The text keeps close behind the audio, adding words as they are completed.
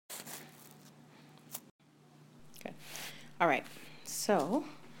All right, so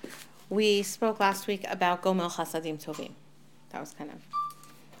we spoke last week about Gomel Chasadim Tovim. That was kind of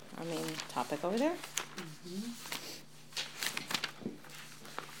our main topic over there.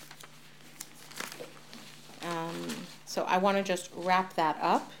 So I want to just wrap that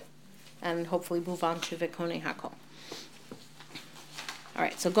up and hopefully move on to VeKoneh HaKol. All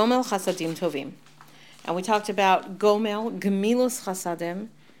right, so Gomel Chasadim Tovim. And we talked about Gomel, Gemilus Chasadim.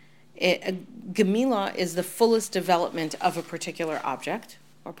 Gemila is the fullest development of a particular object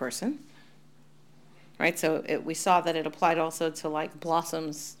or person. Right, so we saw that it applied also to like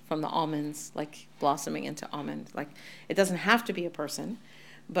blossoms from the almonds, like blossoming into almond. Like it doesn't have to be a person,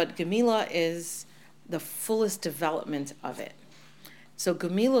 but Gemila is the fullest development of it. So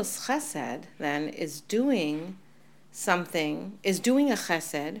Gemilus Chesed then is doing something, is doing a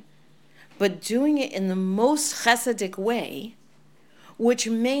Chesed, but doing it in the most Chesedic way, which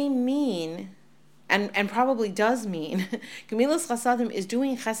may mean, and probably does mean, Gemilus Chasadim is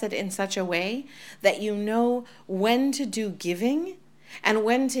doing Chesed in such a way that you know when to do giving and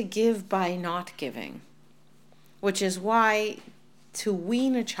when to give by not giving, which is why to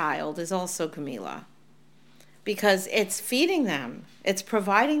wean a child is also Gemilah, because it's feeding them, it's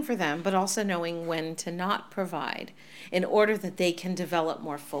providing for them, but also knowing when to not provide in order that they can develop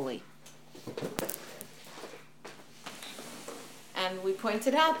more fully. And we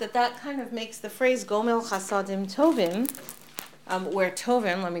pointed out that kind of makes the phrase Gomel Chasadim Tovim, where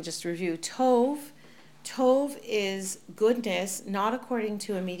Tovim, let me just review, Tov is goodness, not according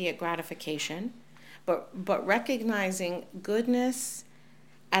to immediate gratification, but recognizing goodness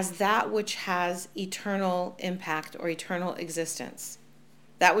as that which has eternal impact or eternal existence,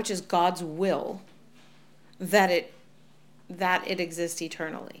 that which is God's will, that it exists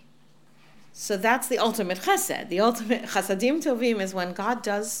eternally. So that's the ultimate chesed. The ultimate chasadim tovim is when God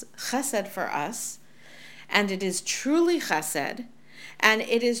does chesed for us, and it is truly chesed, and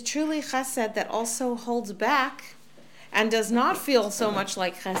it is truly chesed that also holds back and does not feel so much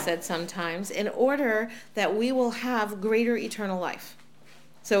like chesed sometimes, in order that we will have greater eternal life.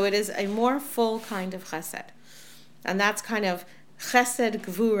 So it is a more full kind of chesed. And that's kind of chesed,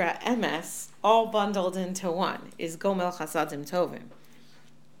 gvura, emes, all bundled into one, is Gomel Chasadim Tovim.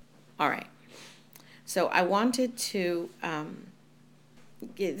 All right. So I wanted to,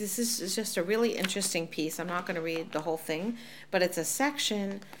 this is just a really interesting piece. I'm not going to read the whole thing, but it's a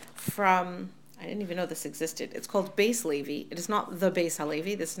section from, I didn't even know this existed. It's called Beis Levi. It is not the Beis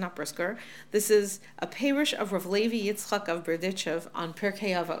HaLevi. This is not Brisker. This is a Perush of Rav Levi Yitzchak of Berditchev on Pirkei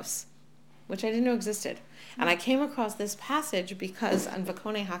Avos, which I didn't know existed. And I came across this passage because on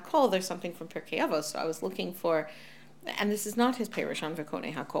VeKoneh HaKol, there's something from Pirkei Avos. So I was looking for, and this is not his Perush on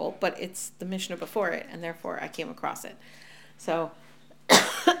VeKoneh HaKol, but it's the Mishnah before it, and therefore I came across it. So,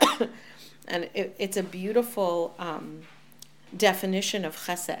 and it's a beautiful definition of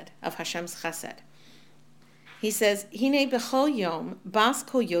chesed, of Hashem's chesed. He says, Hine bechol yom bas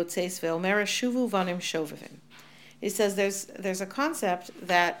kol yotzes ve'omer shuvu vanim shovavim. He says there's a concept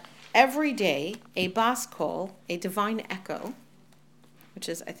that every day a bas kol, a divine echo, which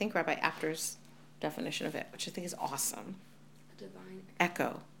is I think Rabbi Apter's definition of it, which I think is awesome. Divine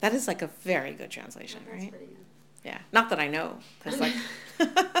echo. That is like a very good translation, that's right? pretty good. Yeah, not that I know, because like,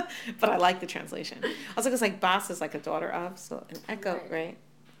 but I like the translation. Also, because like bas is like a daughter of, so an echo, right?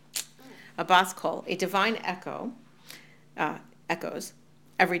 A bas kol, a divine echo, echoes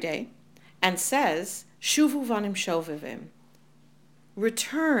every day, and says, "Shuvu vanim shovivim,"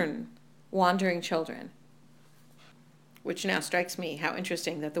 return, wandering children. Which now strikes me how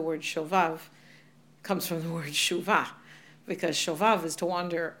interesting that the word shovav comes from the word shuvah, because shovav is to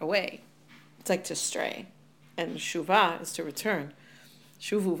wander away. It's like to stray. And shuvah is to return.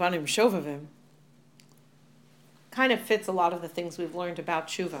 Shuvu vanim shovavim kind of fits a lot of the things we've learned about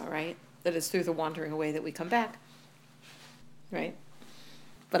shuva, right? That it's through the wandering away that we come back, right?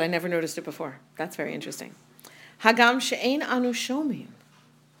 But I never noticed it before. That's very interesting. Hagam she'ein anu shomim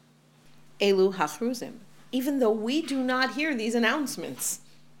elu hachruzim. Even though we do not hear these announcements.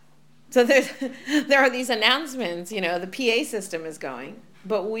 So there are these announcements, the PA system is going,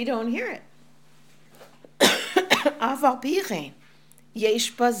 but we don't hear it.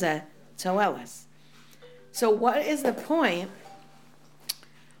 So what is the point?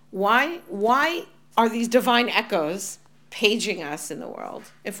 Why are these divine echoes paging us in the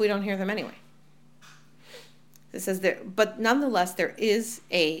world if we don't hear them anyway? It says there, but nonetheless, there is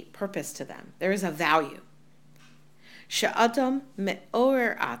a purpose to them. There is a value. She'adam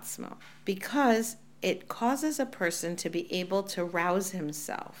me'orer atzmo, because it causes a person to be able to rouse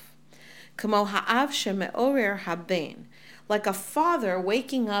himself. Kamo ha'av she'me'orer haben, like a father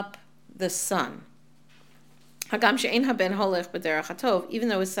waking up the son. Hagam she'ein haben holech b'derech hatov, even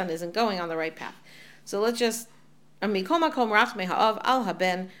though his son isn't going on the right path. So let's just, mikol makom rachmei ha'av al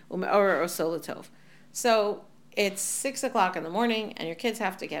haben u'me'orer oso l'tov. So it's 6 o'clock in the morning, and your kids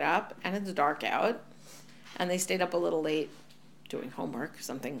have to get up, and it's dark out, and they stayed up a little late doing homework,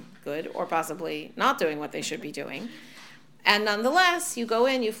 something good, or possibly not doing what they should be doing. And nonetheless, you go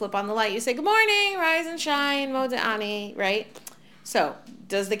in, you flip on the light, you say, good morning, rise and shine, Moda'ani, right? So,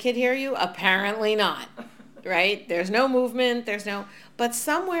 does the kid hear you? Apparently not, right? There's no movement, but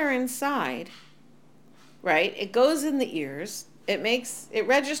somewhere inside, right, it goes in the ears, it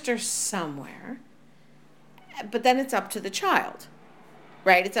registers somewhere, but then it's up to the child.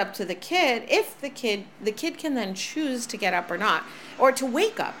 Right, it's up to the kid. If the kid can then choose to get up or not, or to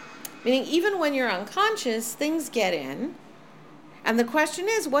wake up. Meaning, even when you're unconscious, things get in, and the question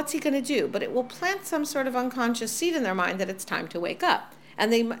is, what's he going to do? But it will plant some sort of unconscious seed in their mind that it's time to wake up.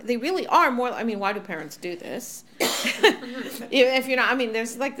 And they really are more. I mean, why do parents do this? If you're not, I mean,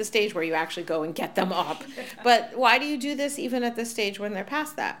 there's like the stage where you actually go and get them up. But why do you do this even at the stage when they're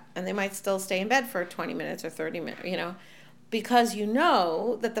past that, and they might still stay in bed for 20 minutes or 30 minutes? Because you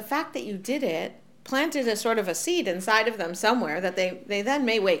know that the fact that you did it planted a sort of a seed inside of them somewhere that they then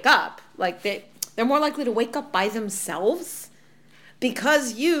may wake up. Like they're more likely to wake up by themselves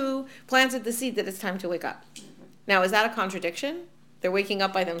because you planted the seed that it's time to wake up. Now, is that a contradiction? They're waking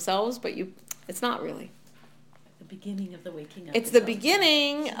up by themselves, but it's not really. The beginning of the waking up. It's the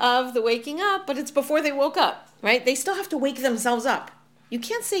beginning of the waking up, but it's before they woke up, right? They still have to wake themselves up. You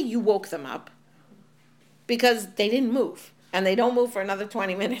can't say you woke them up because they didn't move. And they don't move for another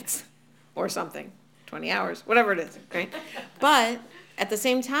 20 minutes or something, 20 hours, whatever it is, right? But at the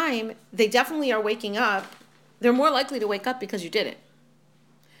same time, they definitely are waking up. They're more likely to wake up because you did it.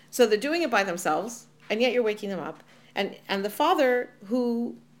 So they're doing it by themselves, and yet you're waking them up. And the father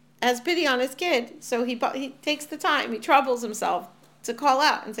who has pity on his kid, so he takes the time, he troubles himself to call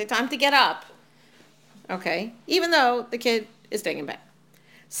out and say, time to get up. Okay? Even though the kid is staying in bed.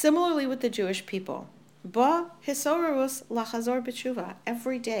 Similarly with the Jewish people. Ba hisorurus lachazor b'tshuva.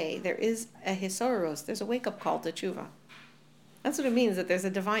 Every day there is a hisorurus. There's a wake-up call to tshuva. That's what it means, that there's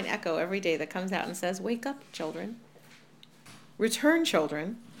a divine echo every day that comes out and says, wake up, children. Return,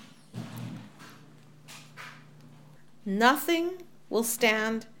 children. Nothing will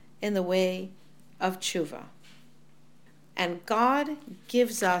stand in the way of tshuva. And God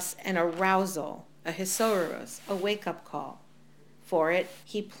gives us an arousal, a hisorurus, a wake-up call. For it,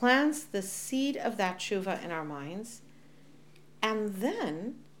 he plants the seed of that tshuva in our minds, and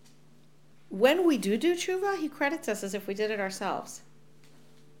then when we do tshuva, he credits us as if we did it ourselves.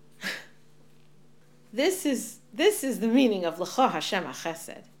 This is the meaning of L'cha Hashem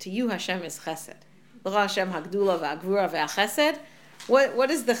HaChesed. To you Hashem is Chesed. L'cha Hashem HaGdula VaGvura VaChesed. What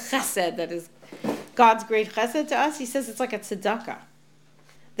is the Chesed that is God's great Chesed to us? He says it's like a tzedakah.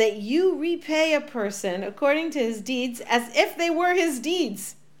 That you repay a person according to his deeds as if they were his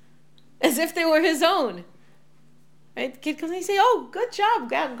deeds. As if they were his own. Right? The kid comes and you say, oh, good job.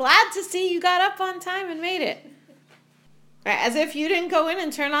 Glad to see you got up on time and made it. Right? As if you didn't go in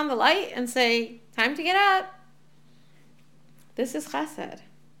and turn on the light and say, time to get up. This is chesed.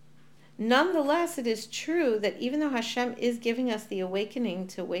 Nonetheless, it is true that even though Hashem is giving us the awakening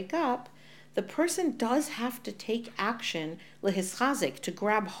to wake up, the person does have to take action, lehischazik, to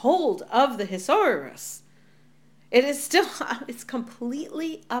grab hold of the hisorurus. It's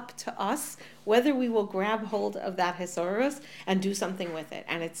completely up to us whether we will grab hold of that hisorurus and do something with it.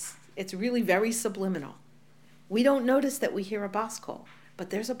 And it's really very subliminal. We don't notice that we hear a baskol, but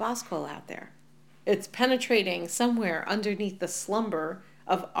there's a baskol out there. It's penetrating somewhere underneath the slumber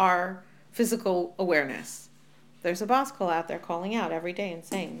of our physical awareness. There's a baskol out there calling out every day and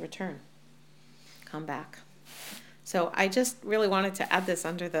saying, return. Come back. So I just really wanted to add this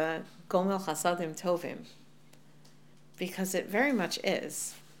under the Gomel Chasadim Tovim, because it very much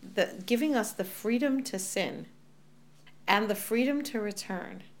is giving us the freedom to sin and the freedom to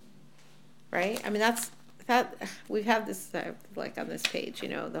return. Right? I mean, that we have this like on this page,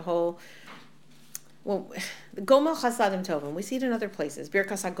 the whole. Well, the Gomel Chasadim Tovim. We see it in other places.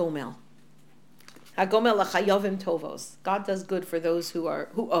 Birkas HaGomel. HaGomel LaChayovim Tovos. God does good for those who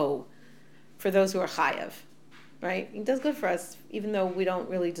owe. For those who are chayav, right? He does good for us, even though we don't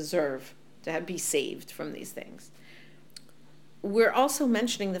really deserve to be saved from these things. We're also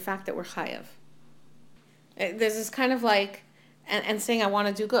mentioning the fact that we're chayav. There's this kind of like, and saying, I want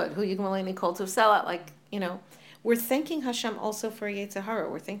to do good. Who you can willingly call to sell out, like, We're thanking Hashem also for Yetzer Hara.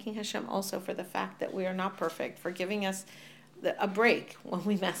 We're thanking Hashem also for the fact that we are not perfect, for giving us a break when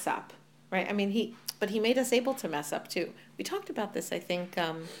we mess up, right? I mean, He made us able to mess up too. We talked about this, I think,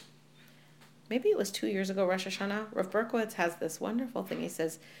 maybe it was 2 years ago, Rosh Hashanah, Rav Berkowitz has this wonderful thing. He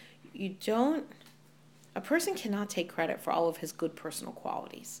says, a person cannot take credit for all of his good personal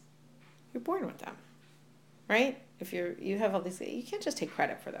qualities. You're born with them, right? If you have all these, you can't just take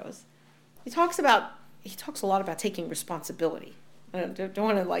credit for those. He talks a lot about taking responsibility. I don't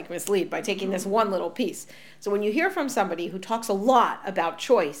want to mislead by taking this one little piece. So when you hear from somebody who talks a lot about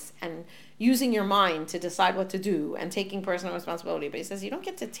choice and using your mind to decide what to do and taking personal responsibility, but he says you don't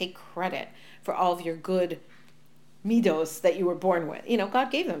get to take credit for all of your good midos that you were born with.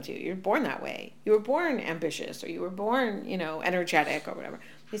 God gave them to you. You're born that way. You were born ambitious, or you were born, energetic or whatever.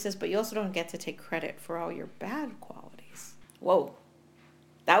 He says, but you also don't get to take credit for all your bad qualities. Whoa.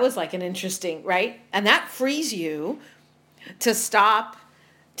 That was an interesting, right? And that frees you to stop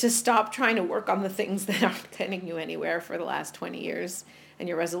trying to work on the things that aren't getting you anywhere for the last 20 years in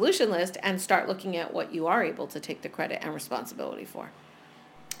your resolution list, and start looking at what you are able to take the credit and responsibility for.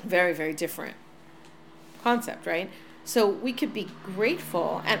 Very, very different concept, right? So we could be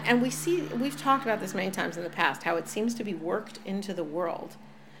grateful, and we've talked about this many times in the past, how it seems to be worked into the world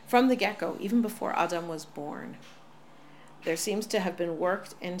from the get-go, even before Adam was born. There seems to have been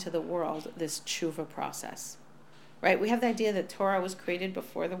worked into the world this tshuva process, right? We have the idea that Torah was created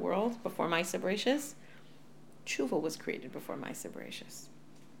before the world, before Ma'aseh Bereshis. Tshuva was created before Ma'aseh Bereshis.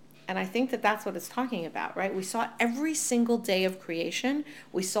 And I think that that's what it's talking about, right? We saw every single day of creation,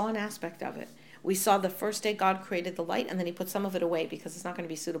 we saw an aspect of it. We saw the first day God created the light, and then he put some of it away because it's not going to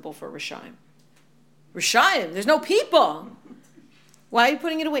be suitable for Rishayim. Rishayim, there's no people. Why are you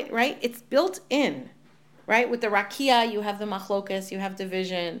putting it away, right? It's built in, right? With the Rakia, you have the Machlokas, you have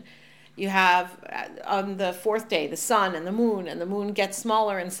division. You have, on the fourth day, the sun and the moon gets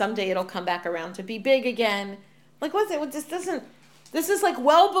smaller, and someday it'll come back around to be big again. What's it? This is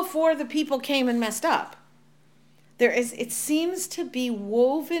well before the people came and messed up. It seems to be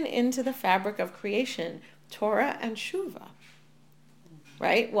woven into the fabric of creation, Torah and Tshuva,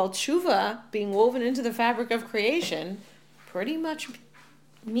 right? Well, Tshuva being woven into the fabric of creation pretty much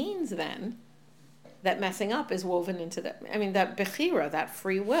means then that messing up is woven into that bechira, that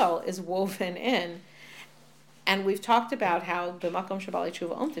free will, is woven in. And we've talked about how b'makom shabali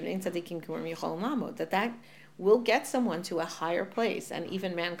tshuva omtim ein tzadikim k'mur yichol lamod, that will get someone to a higher place, and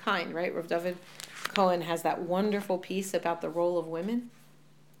even mankind, right? Rav David Cohen has that wonderful piece about the role of women.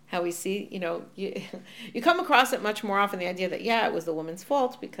 How we see, you come across it much more often, the idea that, it was the woman's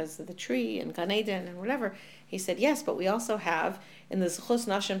fault because of the tree and Gan Eden and whatever. He said, yes, but we also have in the Zechus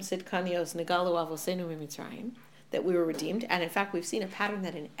Nashim Tzidkanios Negalu Avosenu Mimitzrayim that we were redeemed. And in fact, we've seen a pattern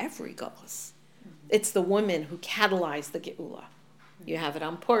that in every Galus, it's the women who catalyze the Geula. You have it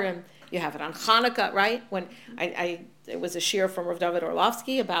on Purim, you have it on Hanukkah, right? When it was a shir from Rav David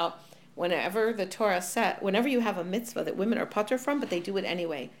Orlovsky about whenever the Torah said, whenever you have a mitzvah that women are patur from, but they do it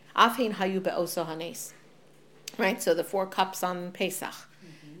anyway. Afhein hayu be'oso hanes. Right? So the 4 cups on Pesach,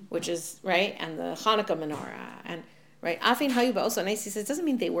 which is, right? And the Hanukkah menorah. And, right? Afhein hayu be'oso hanes, he says, doesn't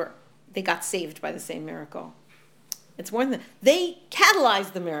mean they got saved by the same miracle. It's more than that. They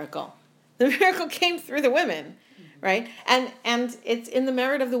catalyzed the miracle. The miracle came through the women. Right? And it's in the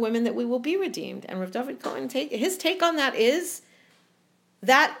merit of the women that we will be redeemed. And Rav David Cohen, his take on that is,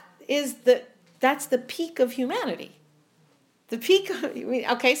 that's the peak of humanity. The peak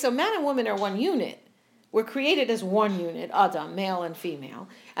of, so man and woman are one unit. We're created as one unit, Adam, male and female,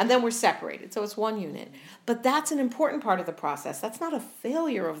 and then we're separated, so it's one unit. But that's an important part of the process. That's not a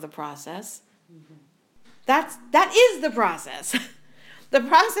failure of the process. That is the process. The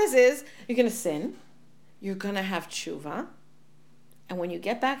process is, you're going to sin, you're going to have tshuva, and when you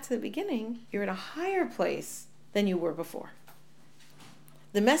get back to the beginning, you're in a higher place than you were before.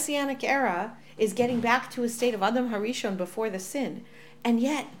 The Messianic era is getting back to a state of Adam Harishon before the sin, and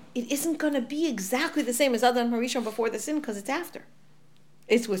yet it isn't going to be exactly the same as Adam Harishon before the sin because it's after.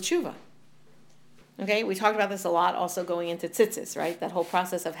 It's with tshuva. Okay, we talked about this a lot also going into tzitzis, right? That whole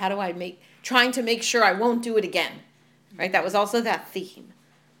process of trying to make sure I won't do it again, right? That was also that theme,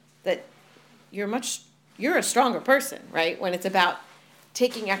 that you're a stronger person, right? When it's about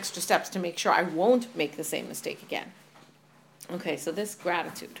taking extra steps to make sure I won't make the same mistake again. Okay, so this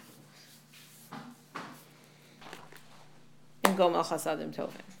gratitude in Gomel Chasadim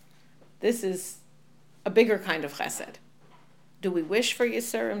Tovim. This is a bigger kind of chesed. Do we wish for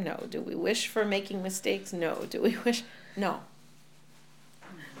Yisurim? No. Do we wish for making mistakes? No. Do we wish? No.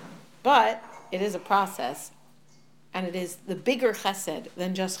 But it is a process, and it is the bigger chesed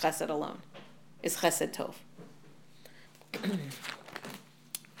than just chesed alone. Is chesed tov.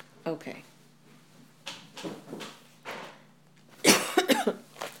 Okay.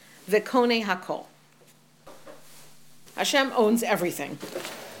 VeKoneh HaKol. Hashem owns everything.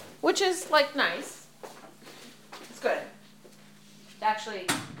 which is like nice. It's good. Actually,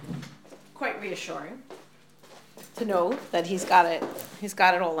 quite reassuring to know that he's got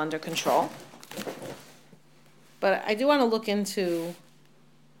it all under control. But I do want to look into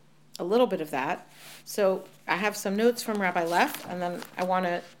a little bit of that. So I have some notes from Rabbi Leff, and then I want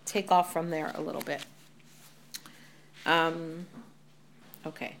to take off from there a little bit.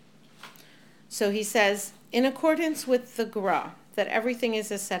 Okay. So he says, in accordance with the Gra, that everything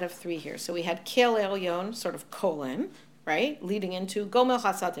is a set of three here. So we had Kel Elyon, sort of colon, right? Leading into Gomel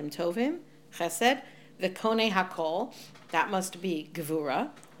Chasadim Tovim, Chesed, VeKoneh HaKol, that must be Gevura,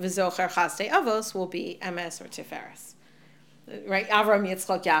 V'zocher Chasdei Avos will be Emes or Tiferes. Right? Avram,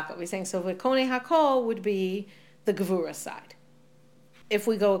 Yitzchak, Yaakov. We're saying, so VeKoneh HaKol would be the Gevura side. If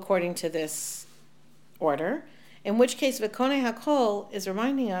we go according to this order, in which case VeKoneh HaKol is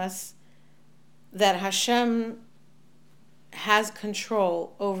reminding us that Hashem has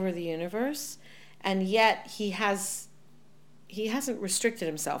control over the universe, and yet he hasn't restricted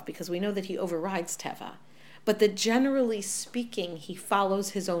himself, because we know that he overrides Teva, but that generally speaking, he follows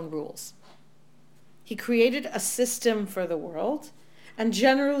his own rules. He created a system for the world, and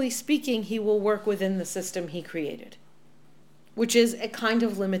generally speaking, he will work within the system he created, which is a kind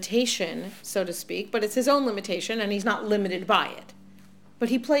of limitation, so to speak, but it's his own limitation, and he's not limited by it. But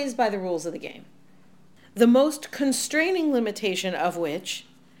he plays by the rules of the game. The most constraining limitation of which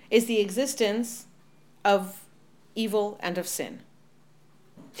is the existence of evil and of sin.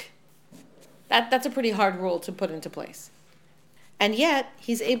 That's a pretty hard rule to put into place. And yet,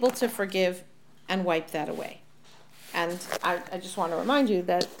 he's able to forgive and wipe that away. And I just want to remind you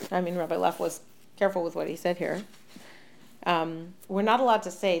that, Rabbi Leff was careful with what he said here. We're not allowed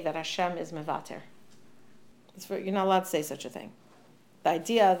to say that Hashem is mevater. You're not allowed to say such a thing. The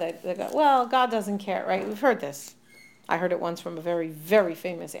idea that, God doesn't care, right? We've heard this. I heard it once from a very, very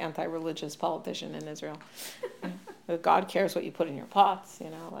famous anti-religious politician in Israel. God cares what you put in your pots,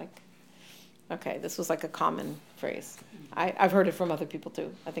 Okay, this was like a common phrase. I've heard it from other people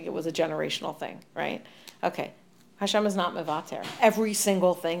too. I think it was a generational thing, right? Okay, Hashem is not mevater. Every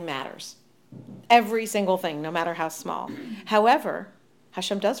single thing matters. Every single thing, no matter how small. However,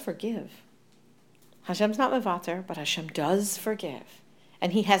 Hashem does forgive. Hashem's not mevater, but Hashem does forgive.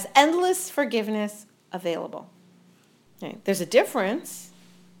 And he has endless forgiveness available. Okay. There's a difference.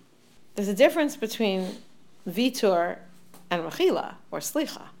 There's a difference between vitur and mechila, or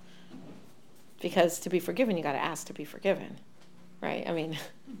slicha. Because to be forgiven, you got to ask to be forgiven, right?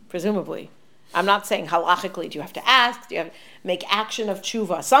 Presumably. I'm not saying halachically, do you have to ask? Do you have to make action of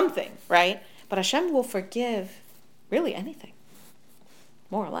tshuva, something, right? But Hashem will forgive really anything,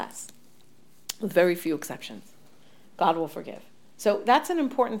 more or less, with very few exceptions. God will forgive. So that's an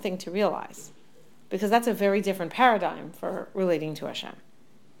important thing to realize, because that's a very different paradigm for relating to Hashem.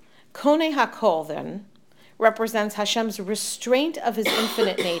 Koneh HaKol, then, represents Hashem's restraint of his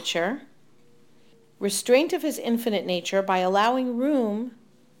infinite nature, by allowing room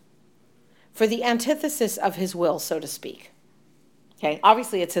for the antithesis of his will, so to speak. Okay,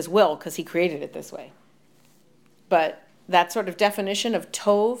 obviously it's his will because he created it this way. But that sort of definition of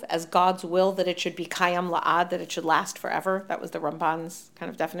Tov as God's will, that it should be Kayam La'ad, that it should last forever, that was the Ramban's kind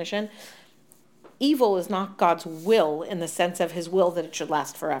of definition. Evil is not God's will in the sense of his will that it should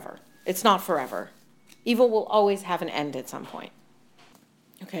last forever. It's not forever. Evil will always have an end at some point.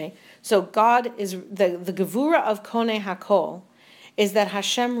 Okay, so God is, the Gevura of Koneh HaKol is that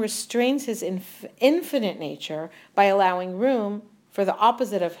Hashem restrains his infinite nature by allowing room for the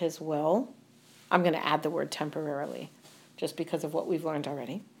opposite of his will. I'm going to add the word temporarily, just because of what we've learned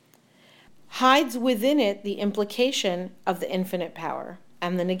already. Hides within it the implication of the infinite power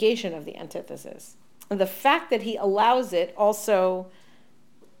and the negation of the antithesis. And the fact that he allows it also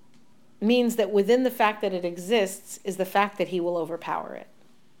means that within the fact that it exists is the fact that he will overpower it.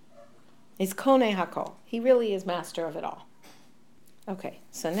 He's Koneh HaKol. He really is master of it all. Okay,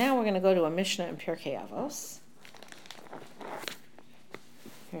 so now we're going to go to a Mishnah in Pirkei Avos.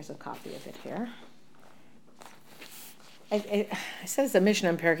 Here's a copy of it here. It says the Mishnah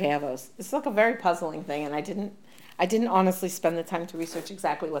in Pirkei Avos. It's like a very puzzling thing, and I didn't honestly spend the time to research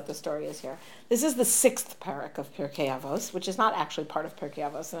exactly what the story is here. This is the 6th parak of Pirkei Avos, which is not actually part of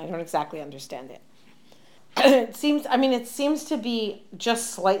Pirkei Avos, and I don't exactly understand it. It seems to be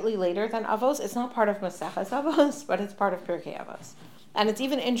just slightly later than Avos. It's not part of Maseches Avos, but it's part of Pirkei Avos. And it's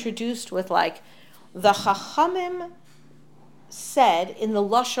even introduced with the Chachamim said in the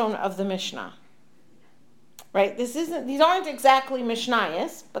Lashon of the Mishnah. Right? These aren't exactly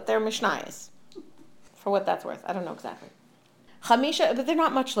Mishnayos, but they're Mishnayos. For what that's worth. I don't know exactly. Chamisha, but they're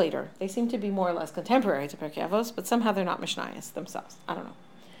not much later. They seem to be more or less contemporary to Pirkei Avos, but somehow they're not Mishnayos themselves. I don't know.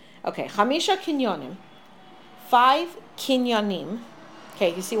 Okay, Chamisha kinyonim, 5 kinyonim.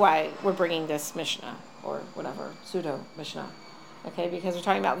 Okay, you see why we're bringing this Mishnah, or whatever, pseudo Mishnah. Okay, because we're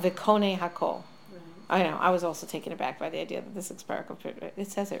talking about VeKoneh HaKol. I know, I was also taken aback by the idea that this is paragraph. It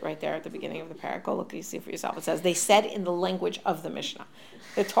says it right there at the beginning of the paragraph. Go look, you see for yourself. It says, they said in the language of the Mishnah.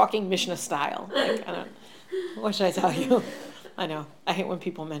 They're talking Mishnah style. Like, I don't, what should I tell you? I know, I hate when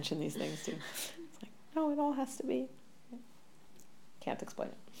people mention these things too. It's like, no, it all has to be. Can't explain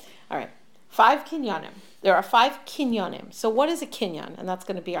it. All right, 5 kinyanim. There are 5 kinyanim. So what is a kinyan? And that's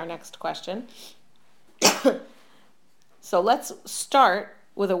going to be our next question. So let's start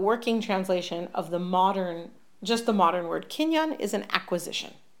with a working translation of the modern word. Kinyan is an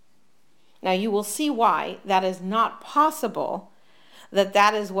acquisition. Now you will see why that is not possible,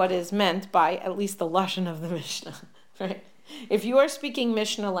 that is what is meant by at least the lashon of the Mishnah, right? If you are speaking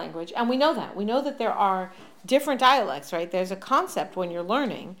Mishnah language, and we know that there are different dialects, right? There's a concept when you're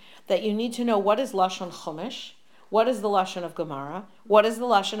learning that you need to know what is lashon Chumash, what is the lashon of Gemara, what is the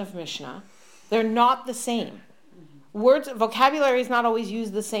lashon of Mishnah. They're not the same. Vocabulary is not always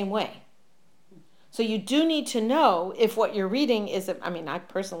used the same way. So you do need to know if what you're reading is, I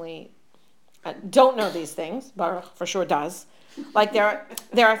personally don't know these things. Baruch for sure does. Like there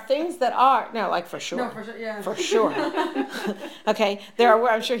are things that are, no, like for sure. No, for sure, yeah. For sure. Okay,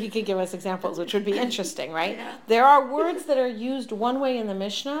 I'm sure he could give us examples, which would be interesting, right? Yeah. There are words that are used one way in the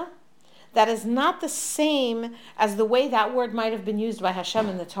Mishnah that is not the same as the way that word might have been used by Hashem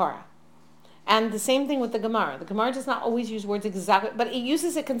in the Torah. And the same thing with the Gemara. The Gemara does not always use words exactly, but it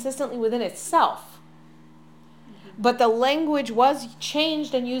uses it consistently within itself. But the language was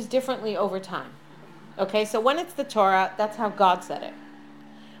changed and used differently over time. Okay, so when it's the Torah, that's how God said it.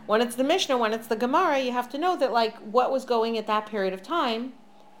 When it's the Mishnah, when it's the Gemara, you have to know that like what was going at that period of time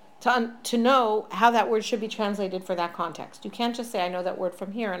to know how that word should be translated for that context. You can't just say, I know that word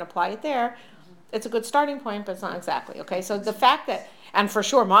from here and apply it there. It's a good starting point, but it's not exactly. Okay, so the fact that, and for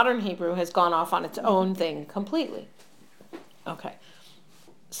sure modern Hebrew has gone off on its own thing completely. Okay,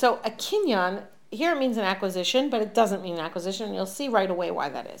 so a kinyan, here it means an acquisition, but it doesn't mean an acquisition, and you'll see right away why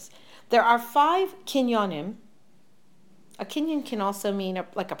that is. There are 5 kinyanim. A kinyan can also mean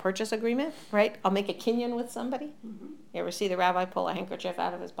like a purchase agreement, right? I'll make a kinyan with somebody. Mm-hmm. You ever see the rabbi pull a handkerchief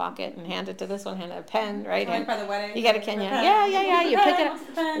out of his pocket and hand it to this one, hand it a pen, right? Like by the wedding. You get a kinyan. Yeah. You pick it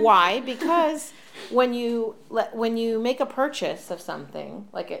up. Why? Because when you make a purchase of something,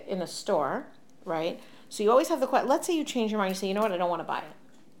 like in a store, right? So you always have the question, let's say you change your mind. You say, you know what, I don't want to buy it.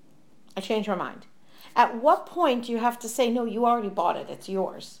 I changed my mind. At what point do you have to say, no, you already bought it, it's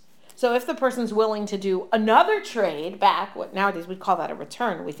yours? So if the person's willing to do another trade back, what nowadays we call that a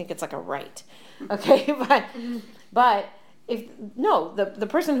return, we think it's like a right. Okay, but if no, the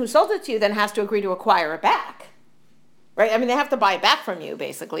person who sold it to you then has to agree to acquire it back. Right? I mean, they have to buy it back from you,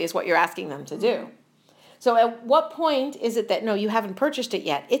 basically, is what you're asking them to do. So at what point is it that, no, you haven't purchased it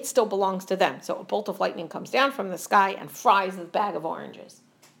yet, it still belongs to them. So a bolt of lightning comes down from the sky and fries the bag of oranges.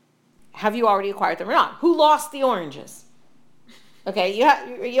 Have you already acquired them or not? Who lost the oranges? Okay,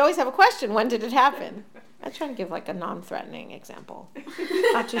 you always have a question. When did it happen? I'm trying to give like a non-threatening example.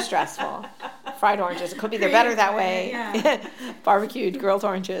 Not too stressful. Fried oranges. It could be they're better that way. Yeah. Barbecued, grilled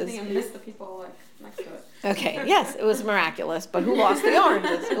oranges. I think I missed the people like next to it. Okay, yes, it was miraculous. But who lost the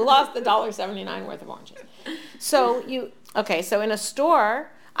oranges? Who lost the $1.79 worth of oranges? So so in a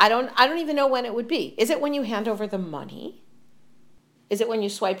store, I don't even know when it would be. Is it when you hand over the money? Is it when you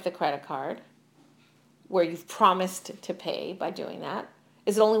swipe the credit card? Where you've promised to pay by doing that?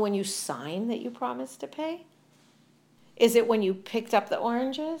 Is it only when you sign that you promise to pay? Is it when you picked up the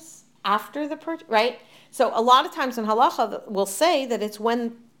oranges after the purchase, right? So a lot of times in halacha we'll say that it's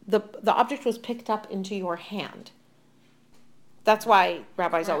when the object was picked up into your hand. That's why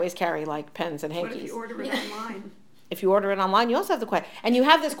rabbis always carry like pens and hankies. What if you order it online? If you order it online, you also have the question. And you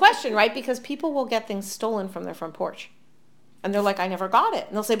have this question, right? Because people will get things stolen from their front porch. And they're like, I never got it.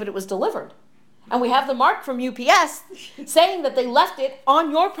 And they'll say, but it was delivered. And we have the mark from UPS saying that they left it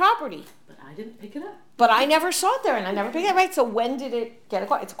on your property. But I didn't pick it up. But I never saw it there and I never picked it up, right? So when did it get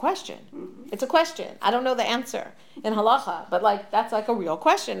acquired? It's a question. Mm-hmm. It's a question. I don't know the answer in halacha, but like that's like a real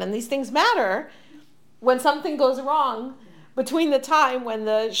question. And these things matter when something goes wrong between the time when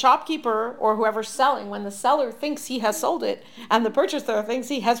the shopkeeper or whoever's selling, when the seller thinks he has sold it and the purchaser thinks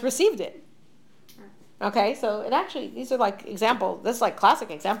he has received it. Okay, so these are like examples, this is like classic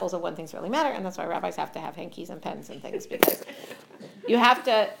examples of when things really matter, and that's why rabbis have to have hankies and pens and things, because you have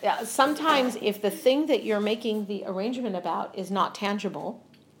to, sometimes if the thing that you're making the arrangement about is not tangible,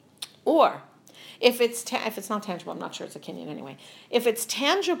 or if it's not tangible, I'm not sure it's a kinyan anyway, if it's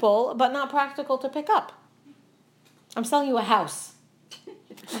tangible but not practical to pick up. I'm selling you a house.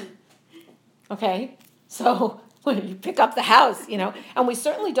 Okay? So when you pick up the house, and we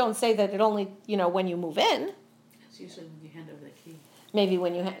certainly don't say that it only, when you move in. It's usually when you hand over the key. Maybe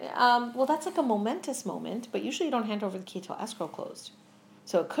when you, well, that's like a momentous moment, but usually you don't hand over the key till escrow closed.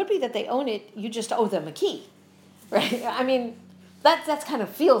 So it could be that they own it, you just owe them a key, right? I mean, that's kind of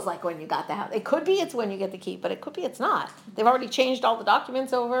feels like when you got the house. It could be it's when you get the key, but it could be it's not. They've already changed all the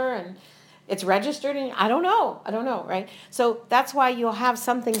documents over and it's registered, and I don't know, right? So that's why you'll have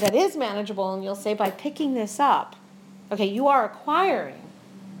something that is manageable, and you'll say, by picking this up, okay, you are acquiring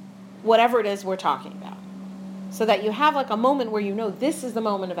whatever it is we're talking about. So that you have like a moment where this is the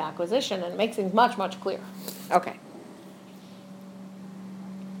moment of acquisition, and it makes things much, much clearer. Okay.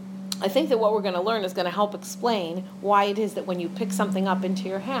 I think that what we're going to learn is going to help explain why it is that when you pick something up into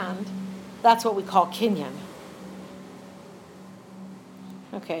your hand, that's what we call kinyan.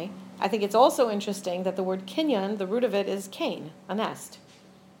 Okay. I think it's also interesting that the word kinyan, the root of it is kain, a nest.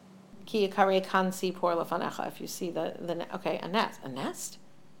 Ki yakare kansi por lefanecha. If you see a nest. A nest?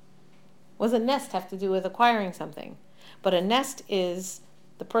 What does a nest have to do with acquiring something? But a nest is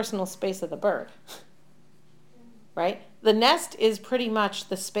the personal space of the bird. Right? The nest is pretty much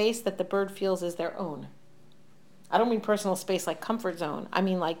the space that the bird feels is their own. I don't mean personal space like comfort zone. I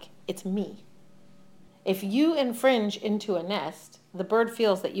mean like it's me. If you infringe into a nest, the bird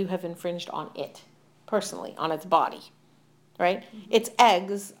feels that you have infringed on it, personally, on its body, right? Mm-hmm. Its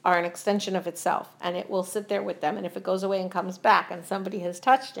eggs are an extension of itself, and it will sit there with them, and if it goes away and comes back and somebody has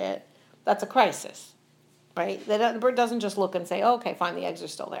touched it, that's a crisis, right? The bird doesn't just look and say, oh, okay, fine, the eggs are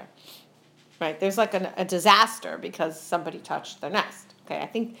still there, right? There's like a disaster because somebody touched the nest, okay? I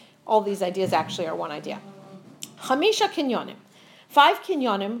think all these ideas actually are one idea. Chamisha kinyonim. 5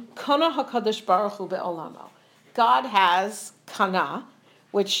 kinyonim, kona hakadosh baruch hu be'olamo. God has kana,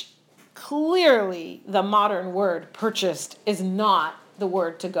 which clearly the modern word purchased is not the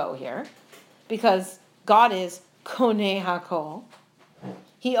word to go here, because God is koneh HaKol.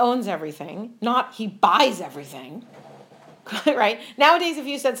 He owns everything, not he buys everything, right? Nowadays, if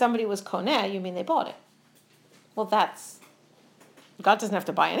you said somebody was koneh, you mean they bought it. Well, God doesn't have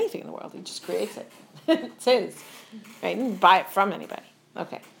to buy anything in the world. He just creates it. It's his, right? He didn't buy it from anybody.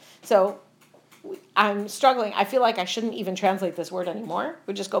 Okay, so I'm struggling. I feel like I shouldn't even translate this word anymore.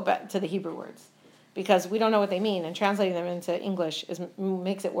 We just go back to the Hebrew words because we don't know what they mean, and translating them into English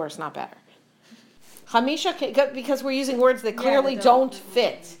makes it worse, not better. Chamisha, because we're using words that clearly don't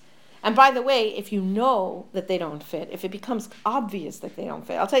fit. And by the way, if you know that they don't fit, if it becomes obvious that they don't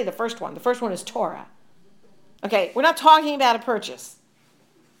fit, I'll tell you the first one. The first one is Torah. Okay, we're not talking about a purchase.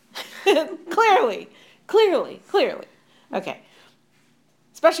 Clearly. Okay.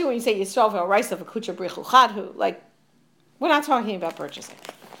 Especially when you say Yisrael v'Oraisa v'Kucha Brichu Chadhu, like, we're not talking about purchasing.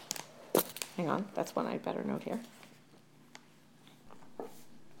 Hang on, that's one I better note here.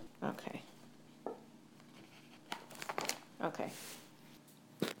 Okay.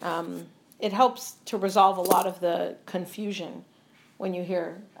 It helps to resolve a lot of the confusion when you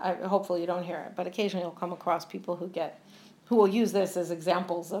hear, hopefully you don't hear it, but occasionally you'll come across people who will use this as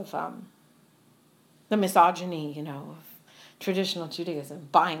examples of the misogyny, of traditional Judaism,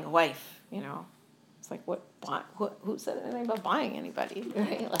 buying a wife, It's like, who said anything about buying anybody,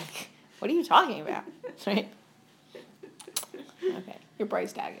 right? Like, what are you talking about, right? Okay, your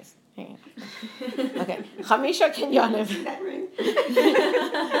price tag is. Hang on. Okay, Chamisha kinyonim.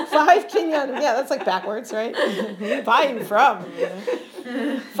 5 kinyonim. Yeah, that's like backwards, right? Who are you buying from?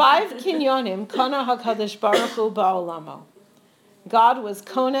 5 kinyonim, kona hakadosh baruch hu ba'olamo. God was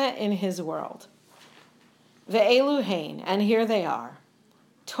Kona in his world. Ve'elu hein, and here they are.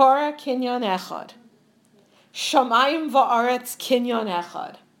 Torah kinyon echad. Shamayim va'aretz kinyon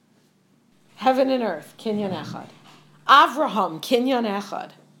echad. Heaven and earth, kinyon echad. Avraham, kinyon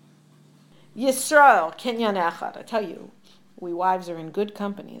echad. Yisrael, kinyon echad. I tell you, we wives are in good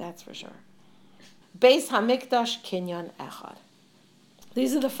company, that's for sure. Beis Hamikdash, kinyon echad.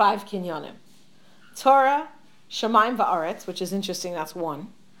 These are the 5 kinyonim. Torah, Shamayim va'aretz, which is interesting, that's 1.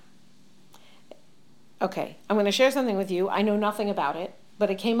 Okay, I'm going to share something with you. I know nothing about it, but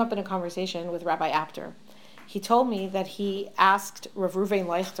it came up in a conversation with Rabbi Apter. He told me that he asked Rav Ruvain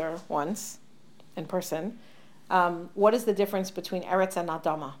Leichter once, in person, what is the difference between Eretz and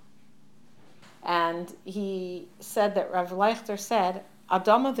Adama? And he said that Rav Leichter said,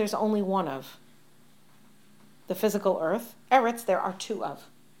 Adama there's only one of. The physical earth. Eretz there are 2 of.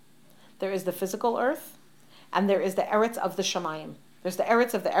 There is the physical earth, and there is the Eretz of the Shamayim. There's the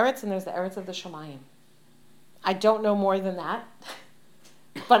Eretz of the Eretz, and there's the Eretz of the Shamayim. I don't know more than that,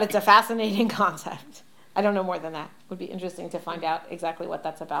 but it's a fascinating concept. I don't know more than that. It would be interesting to find out exactly what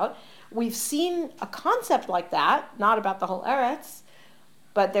that's about. We've seen a concept like that, not about the whole Eretz,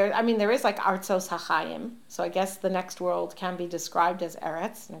 But there is like Artzos HaChaim. So I guess the next world can be described as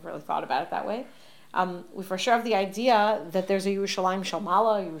Eretz. Never really thought about it that way. We for sure have the idea that there's a Yerushalayim Shel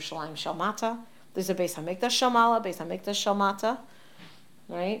Mala, Yerushalayim Shel Mata. There's a Beis HaMikdash Shel Mala, Beis HaMikdash Shel Mata,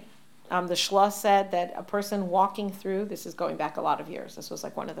 right? The Shla said that a person walking through, this is going back a lot of years, this was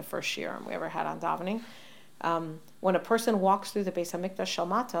like one of the first shiurim we ever had on davening. When a person walks through the Beis HaMikdash Shel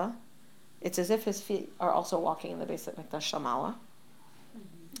Mata, it's as if his feet are also walking in the Beis HaMikdash Shel Mala.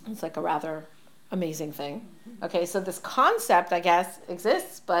 It's like a rather amazing thing. Okay, so this concept, I guess,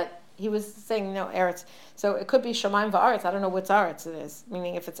 exists, but he was saying, no, Eretz. So it could be Shemaim va'aretz. I don't know which Aretz it is.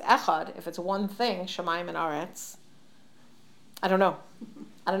 Meaning if it's Echad, if it's one thing, Shemaim and Aretz. I don't know.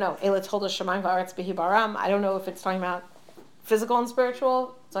 Eila told us Shemaim va'aretz bihi baram. I don't know if it's talking about physical and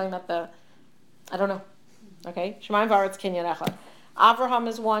spiritual. It's talking about I don't know. Okay? Shemaim va'aretz kinyan Echad. Avraham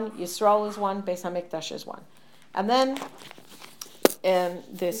is one. Yisrael is one. Beis HaMikdash is one. And then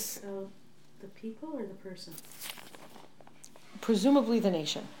this... the people or the person? Presumably the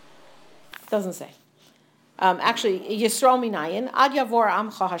nation. Doesn't say. Actually, Yisrael minayin, ad yavor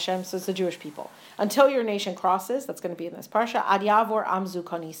amcha Hashem, so it's the Jewish people. Until your nation crosses, that's going to be in this parsha, ad yavor amzu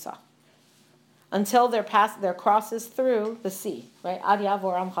kanisa. Until their crosses through the sea, right? Ad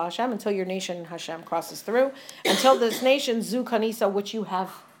yavor amcha Hashem, until your nation Hashem crosses through. Until this nation, zu kanisa, which you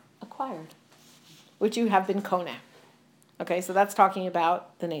have acquired, which you have been koneh. Okay, so that's talking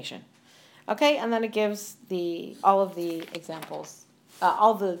about the nation. Okay, and then it gives all of the examples,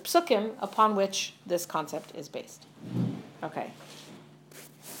 all the psukim upon which this concept is based. Okay.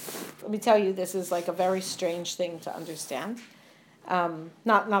 Let me tell you, this is like a very strange thing to understand.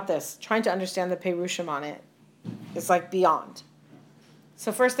 Not this. Trying to understand the Perushim on it is like beyond.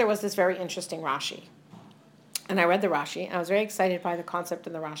 So first there was this very interesting Rashi. And I read the Rashi, and I was very excited by the concept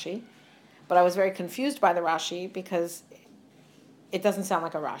in the Rashi. But I was very confused by the Rashi because it doesn't sound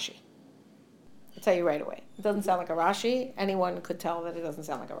like a Rashi. I'll tell you right away. It doesn't sound like a Rashi. Anyone could tell that it doesn't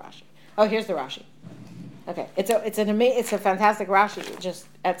sound like a Rashi. Oh, here's the Rashi. Okay, it's a fantastic Rashi. Just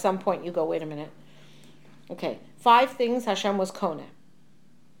at some point you go, wait a minute. Okay, 5 things Hashem was koneh.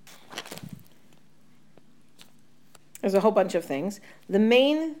 There's a whole bunch of things. The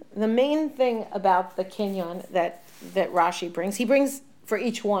main thing about the kinyan that Rashi brings, he brings for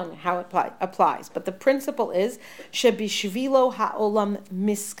each one how it applies. But the principle is shebishvilo ha'olam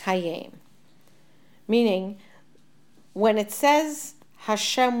miskayem. Meaning, when it says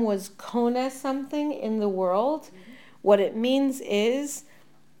Hashem was koneh something in the world, what it means is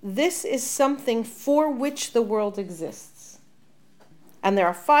this is something for which the world exists. And there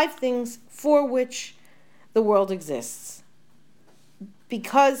are 5 things for which the world exists.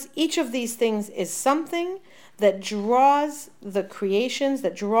 Because each of these things is something that draws the creations,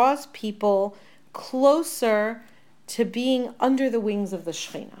 that draws people closer to being under the wings of the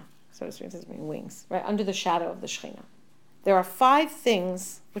Shekhinah. So it doesn't mean wings, right? Under the shadow of the Shekhinah. There are 5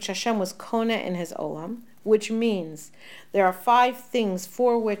 things which Hashem was koneh in his olam, which means there are 5 things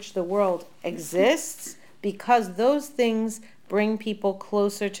for which the world exists because those things bring people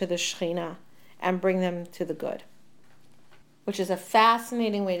closer to the Shekhinah and bring them to the good, which is a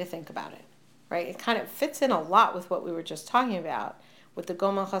fascinating way to think about it, right? It kind of fits in a lot with what we were just talking about with the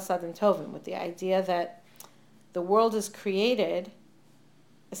Gomel Chasad and Tovim, with the idea that the world is created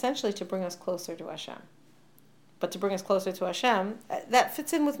essentially to bring us closer to Hashem. But to bring us closer to Hashem, that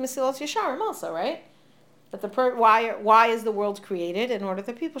fits in with Mesilas Yesharim also, right? That why is the world created? In order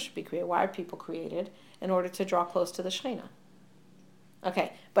that people should be created. Why are people created? In order to draw close to the Shekhinah.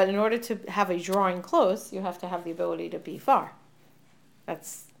 Okay, but in order to have a drawing close, you have to have the ability to be far.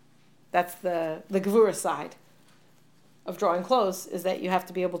 That's the Gevurah side of drawing close, is that you have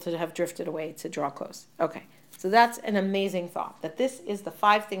to be able to have drifted away to draw close. Okay, so that's an amazing thought, that this is the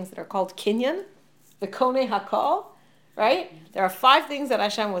 5 things that are called kinyan, the VeKoneh HaKol, right? There are 5 things that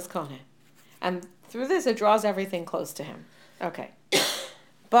Hashem was koneh. And through this, it draws everything close to him. Okay.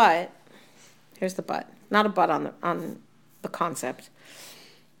 But, here's the but. Not a but on the concept.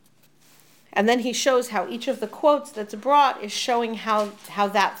 And then he shows how each of the quotes that's brought is showing how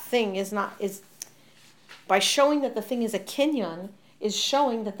that thing is by showing that the thing is a kinyan, is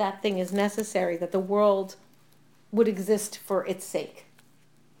showing that that thing is necessary, that the world would exist for its sake.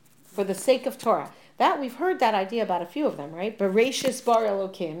 For the sake of Torah. That, we've heard that idea about a few of them, right? Bereshis bar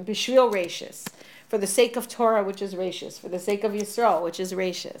Elokim, b'shvil reishis. For the sake of Torah, which is reishis. For the sake of Yisrael, which is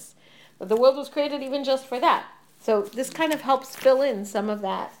reishis. But the world was created even just for that. So this kind of helps fill in some of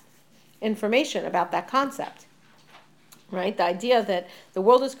that information about that concept, right? The idea that the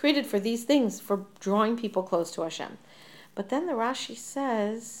world is created for these things, for drawing people close to Hashem. But then the Rashi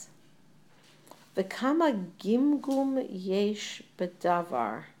says, V'kama gimgum yesh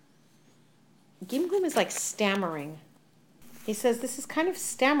bedavar. Gimgum is like stammering. He says this is kind of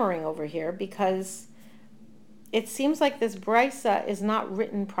stammering over here because it seems like this brisa is not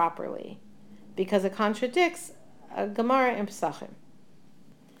written properly because it contradicts a Gemara in Pesachim.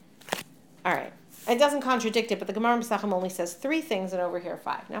 All right. It doesn't contradict it, but the Gemara in Pesachim only says 3 things and over here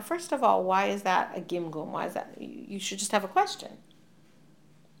 5. Now, first of all, why is that a gimgum? Why is that? You should just have a question.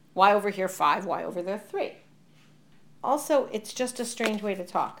 Why over here 5? Why over there 3? Also, it's just a strange way to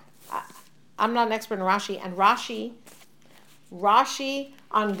talk. I'm not an expert in Rashi, and Rashi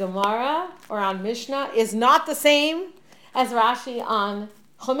on Gemara or on Mishnah is not the same as Rashi on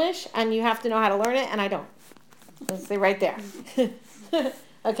Chumash, and you have to know how to learn it, and I don't. Let's say right there.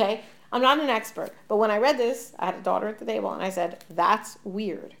 Okay? I'm not an expert, but when I read this, I had a daughter at the table, and I said, that's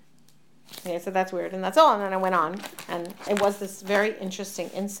weird. Okay, I said, that's weird, and that's all, and then I went on, and it was this very interesting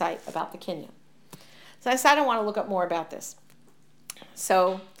insight about the Kinyan. So I decided I want to look up more about this.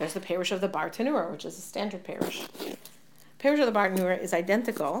 So there's the parish of the Bar Tanura, which is a standard parish. Parish of the Bar Tanura is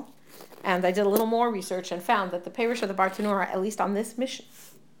identical, and I did a little more research and found that the parish of the Bar Tanura, at least on this mission,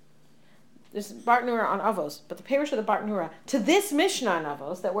 there's Bar Tanura on Avos, but the parish of the Bar Tanura to this Mishnah on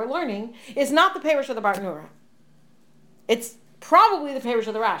Avos that we're learning is not the parish of the Bar Tanura. It's probably the parish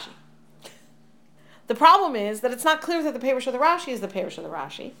of the Rashi. The problem is that it's not clear that the parish of the Rashi is the parish of the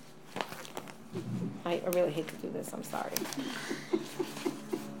Rashi. I really hate to do this, I'm sorry.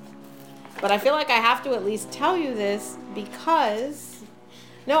 But I feel like I have to at least tell you this because...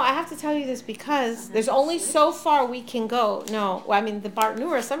 No, I have to tell you this because there's only so far we can go. No, well, I mean, the Bar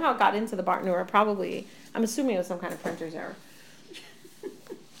Tanura somehow got into the Bar Tanura, probably. I'm assuming it was some kind of printer's error.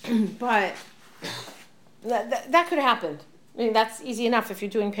 But that could have happened. I mean, that's easy enough if you're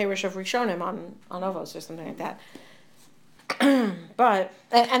doing Parish of Rishonim on Ovos or something like that. But,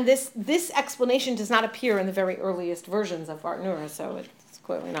 and this explanation does not appear in the very earliest versions of Bar Tanura, so it's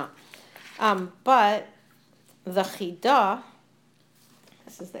clearly not. But the Chidah,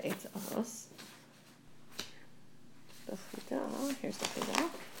 this is the Eitz Avos. The Chidah, here's the Chidah.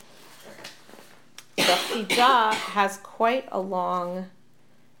 The Chidah has quite a long,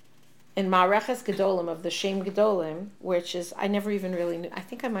 in Ma'areches Gedolim of the Shem Gedolim, which is, I never even really knew, I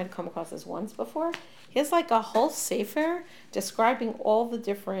think I might have come across this once before. He has like a whole sefer describing all the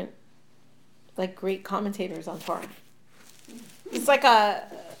different, like, great commentators on Torah. It's like an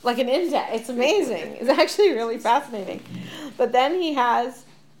index. It's amazing. It's actually really fascinating. But then he has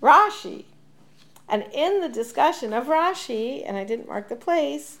Rashi. And in the discussion of Rashi, and I didn't mark the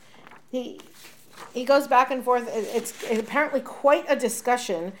place, he goes back and forth. It's apparently quite a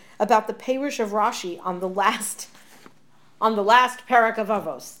discussion about the Perush of Rashi on the last parak of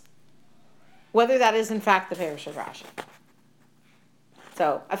Avos. Whether that is in fact the Perush of Rashi.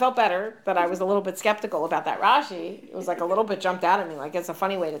 So I felt better, but I was a little bit skeptical about that Rashi. It was like a little bit jumped out at me, like it's a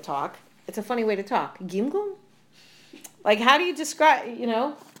funny way to talk. It's a funny way to talk. Gimgum? Like, how do you describe, you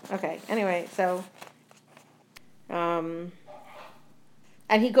know? Okay, anyway, so... and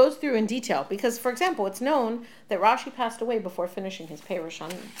he goes through in detail, because, for example, it's known that Rashi passed away before finishing his Perush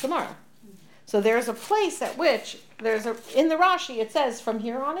on Gemara. So there's a place at which, in the Rashi, it says, from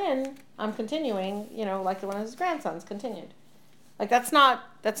here on in, I'm continuing, you know, like one of his grandsons continued. Like, that's not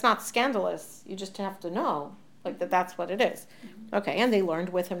scandalous. You just have to know, like, that's what it is. Okay, and they learned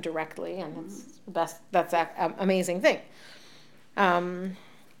with him directly, and that's an amazing thing. I'm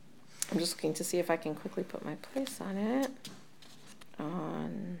just looking to see if I can quickly put my place on it.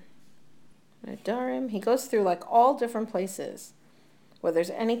 On Nadarim, he goes through, like, all different places where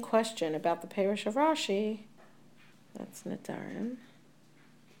there's any question about the Perush of Rashi. That's Nadarim.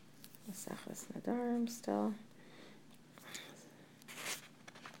 Maseches Nadarim still.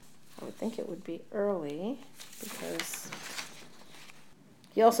 I would think it would be early because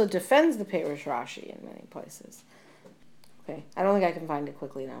he also defends the Perush Rashi in many places. Okay, I don't think I can find it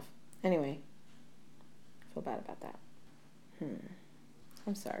quickly enough. Anyway, I feel bad about that.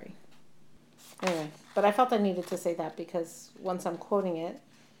 I'm sorry. Anyway, but I felt I needed to say that because once I'm quoting it,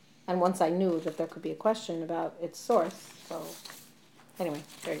 and once I knew that there could be a question about its source, so anyway,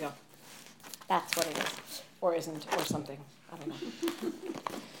 there you go. That's what it is. Or isn't, or something. I don't know.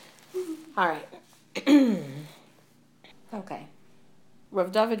 All right. Okay.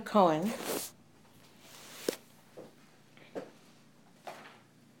 Rav David Cohen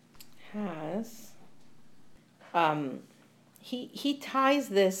has, he ties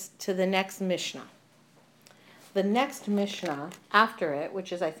this to the next Mishnah. The next Mishnah after it,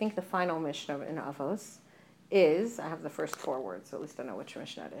 which is I think the final Mishnah in Avos, is, I have the first 4 words, so at least I know which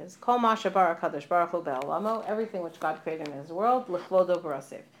Mishnah it is. Kol ma shebara kadosh baruch hu be'olamo, everything which God created in his world, l'chvodo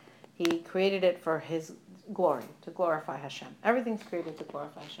b'rasev. He created it for his glory, to glorify Hashem. Everything's created to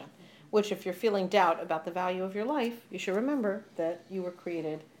glorify Hashem. Which, if you're feeling doubt about the value of your life, you should remember that you were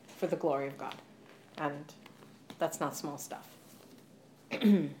created for the glory of God. And that's not small stuff.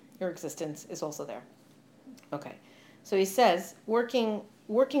 Your existence is also there. Okay. So he says, working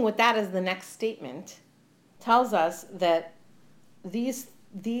with that as the next statement, tells us that these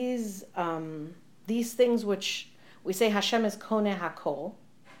things which we say Hashem is VeKoneh HaKol,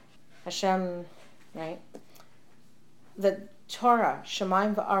 Hashem, right? The Torah,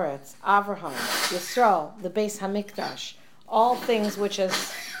 Shemaim v'Aretz, Avraham, Yisrael, the Beis Hamikdash, all things which,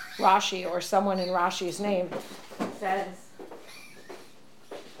 as Rashi or someone in Rashi's name says,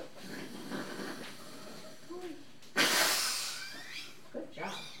 good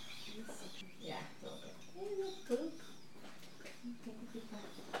job. Yeah, a little bit.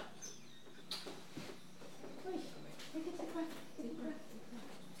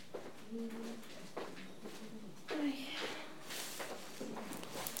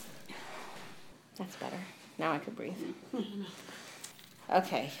 That's better. Now I could breathe.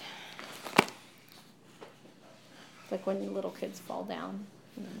 Okay. It's like when little kids fall down.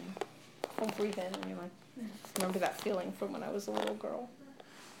 And then they don't breathe in and you're like, remember that feeling from when I was a little girl.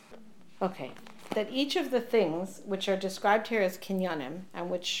 Okay. That each of the things which are described here as kinyanim,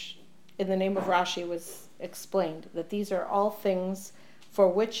 and which in the name of Rashi was explained, that these are all things for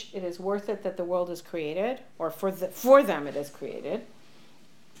which it is worth it that the world is created, or for them it is created,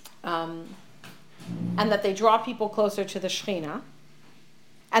 and that they draw people closer to the Shekhinah.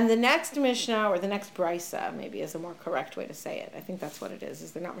 And the next Mishnah, or the next Brisa, maybe is a more correct way to say it. I think that's what it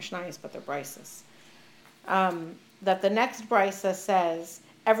is they're not Mishnayos, but they're Brisas. That the next Brisa says,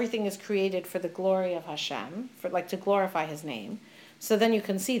 everything is created for the glory of Hashem, to glorify His name. So then you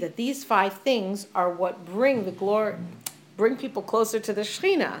can see that these 5 things are what bring people closer to the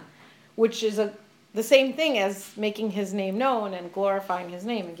Shekhinah, which is the same thing as making His name known and glorifying His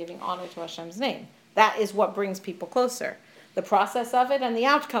name and giving honor to Hashem's name. That is what brings people closer. The process of it and the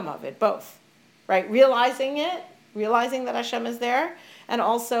outcome of it, both. Right? Realizing that Hashem is there, and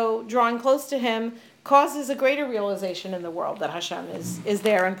also drawing close to Him causes a greater realization in the world that Hashem is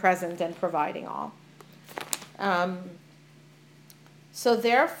there and present and providing all. So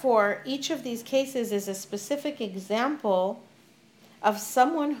therefore, each of these cases is a specific example of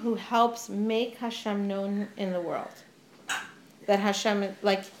someone who helps make Hashem known in the world. That Hashem,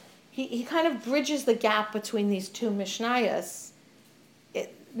 he kind of bridges the gap between these two Mishnayos.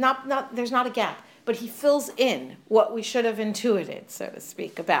 There's not a gap, but he fills in what we should have intuited, so to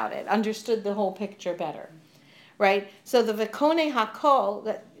speak, about it, understood the whole picture better, right? So the VeKoneh HaKol,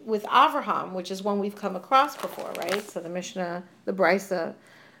 that with Avraham, which is one we've come across before, right? So the Mishnah, the Brisa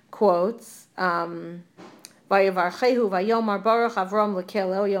quotes, Vayevarchehu vayomar baruch Avram lekel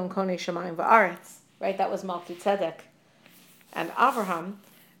elyon konei shemayim va'aretz, right? That was Melchizedek and Avraham.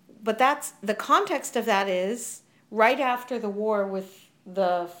 But that's the context of that is right after the war with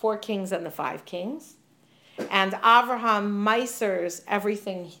the 4 kings and the 5 kings. And Avraham meisers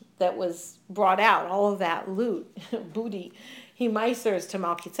everything that was brought out, all of that loot, booty. He meisers to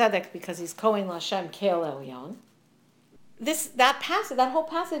Melchizedek because he's Kohen Lashem Keil Elyon. That whole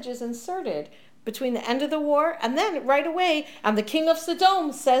passage is inserted between the end of the war and then right away, and the king of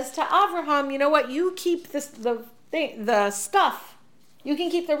Sodom says to Avraham, you know what, you keep the stuff. You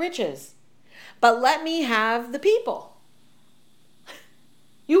can keep the riches, but let me have the people.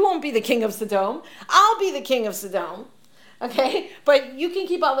 You won't be the king of Sodom. I'll be the king of Sodom. Okay? But you can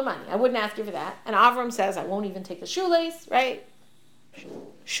keep all the money. I wouldn't ask you for that. And Avram says, I won't even take the shoelace, right?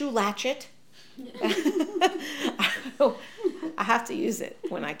 Shoe latchet. I have to use it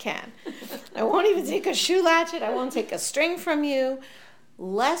when I can. I won't even take a shoe latchet. I won't take a string from you,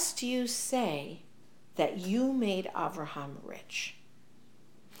 lest you say that you made Avraham rich.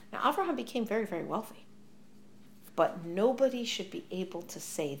 Now, Avraham became very, very wealthy. But nobody should be able to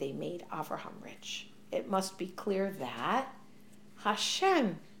say they made Avraham rich. It must be clear that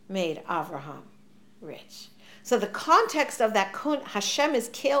Hashem made Avraham rich. So the context of that, Hashem is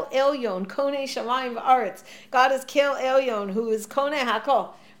Keil Elyon, Konei Shamayim V'Aretz. God is Keil Elyon, who is Konei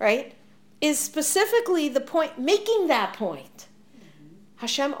HaKol, right? Is specifically the point, making that point.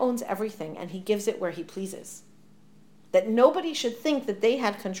 Hashem owns everything, and He gives it where He pleases. That nobody should think that they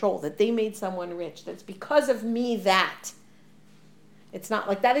had control, that they made someone rich. That's because of me that. It's not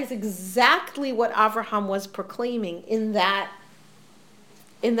like that is exactly what Avraham was proclaiming in that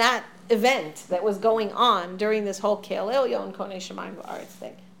event that was going on during this whole Keil Elyon Konei Shemayim V'Aretz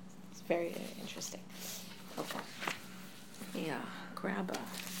thing. It's very interesting. Okay. Yeah, grab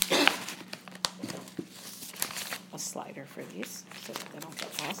a slider for these so that they don't get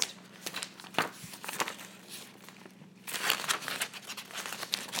lost.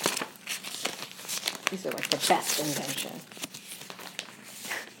 These are like the best invention.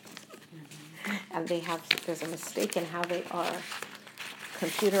 And there's a mistake in how they are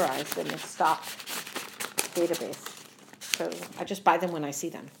computerized in the stock database. So I just buy them when I see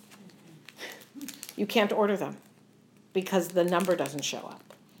them. You can't order them because the number doesn't show up.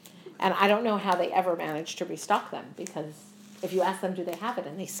 And I don't know how they ever manage to restock them, because if you ask them, do they have it,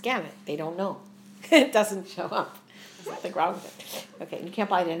 and they scan it, they don't know. It doesn't show up. There's nothing wrong with it. Okay, you can't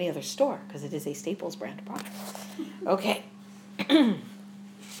buy it at any other store because it is a Staples brand product. Okay. All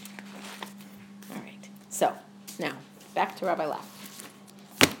right. So now back to Rabbi Lapp.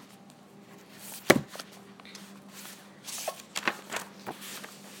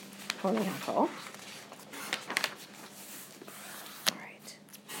 HaKol. All right.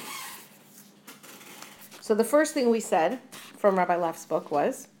 So the first thing we said from Rabbi Lapp's book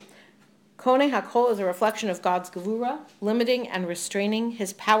was, VeKoneh HaKol is a reflection of God's gevura, limiting and restraining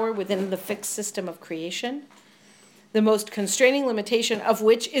his power within the fixed system of creation, the most constraining limitation of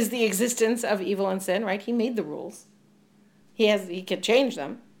which is the existence of evil and sin, right? He made the rules. He can change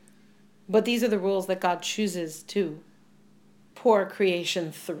them, but these are the rules that God chooses to pour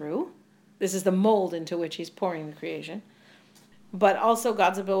creation through. This is the mold into which he's pouring the creation, but also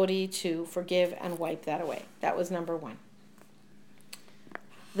God's ability to forgive and wipe that away. That was number one.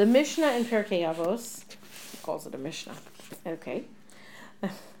 The Mishnah in Pirkei Avos, he calls it a Mishnah, okay.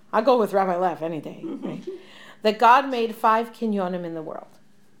 I'll go with Rabbi Lev any day, right? That God made 5 kinyonim in the world.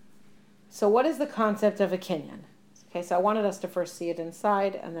 So what is the concept of a kinyon? Okay, so I wanted us to first see it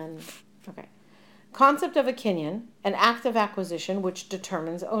inside and then, okay. Concept of a kinyon, an act of acquisition which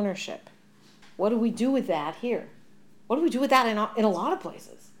determines ownership. What do we do with that here? What do we do with that in a lot of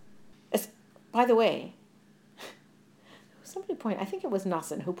places? By the way, I think it was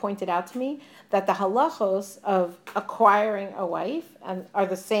Nassim who pointed out to me that the halachos of acquiring a wife are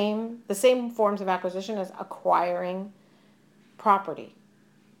the same forms of acquisition as acquiring property,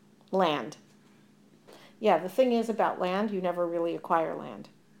 land. Yeah, the thing is about land, you never really acquire land,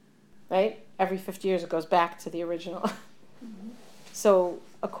 right? Every 50 years it goes back to the original. Mm-hmm. So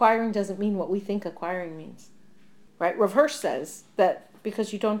acquiring doesn't mean what we think acquiring means, right? Rav Hirsch says that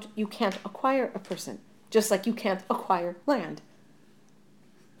because you can't acquire a person, just like you can't acquire land.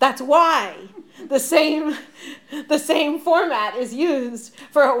 That's why the same format is used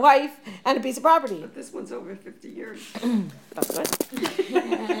for a wife and a piece of property. But this one's over 50 years. That's good.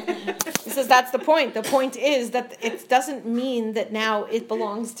 He says that's the point. The point is that it doesn't mean that now it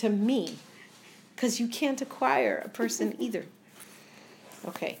belongs to me, because you can't acquire a person either.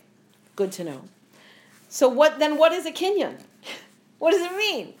 Okay, good to know. So what is a kinyon? What does it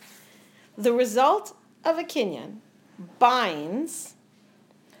mean? The result of a kinyon binds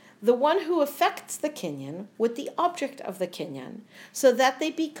the one who affects the kinyon with the object of the kinyon so that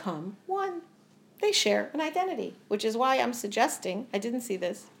they become one. They share an identity, which is why I'm suggesting, I didn't see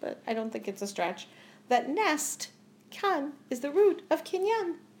this, but I don't think it's a stretch, that nest, kan, is the root of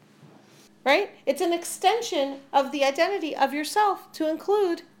kinyan. Right? It's an extension of the identity of yourself to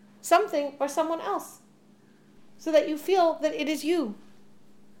include something or someone else so that you feel that it is you.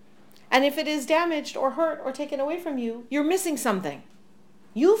 And if it is damaged or hurt or taken away from you, you're missing something.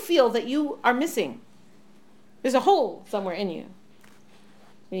 You feel that you are missing. There's a hole somewhere in you.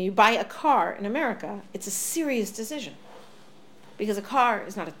 When you buy a car in America, it's a serious decision because a car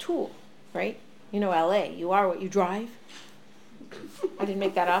is not a tool, right? You know LA, you are what you drive. I didn't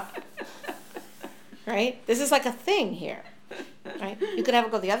make that up. Right? This is like a thing here. Right? You could have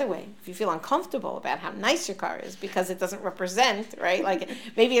it go the other way if you feel uncomfortable about how nice your car is because it doesn't represent, right? Like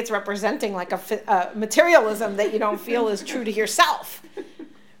maybe it's representing like a materialism that you don't feel is true to yourself,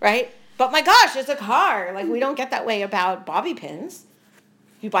 right? But my gosh, it's a car. Like we don't get that way about bobby pins.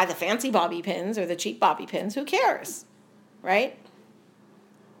 If you buy the fancy bobby pins or the cheap bobby pins, who cares, right?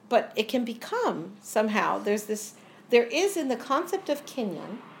 But it can become somehow, there is in the concept of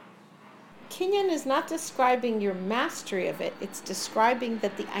kinyan is not describing your mastery of it. It's describing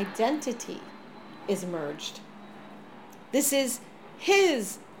that the identity is merged. This is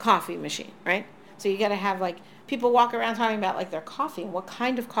his coffee machine, right? So you got to have like, people walk around talking about like their coffee and what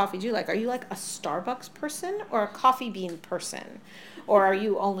kind of coffee do you like? Are you like a Starbucks person or a coffee bean person? Or are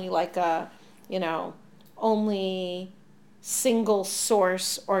you only like only single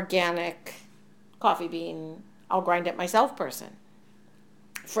source organic coffee bean, I'll grind it myself person?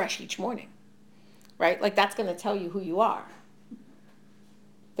 Fresh each morning. Right? Like that's going to tell you who you are.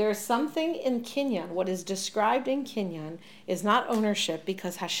 There's something in kinyan. What is described in kinyan is not ownership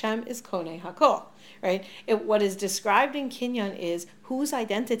because Hashem is VeKoneh HaKol. Right? What is described in kinyan is whose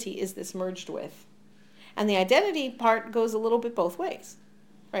identity is this merged with. And the identity part goes a little bit both ways.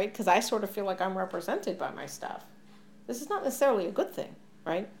 right? Because I sort of feel like I'm represented by my stuff. This is not necessarily a good thing,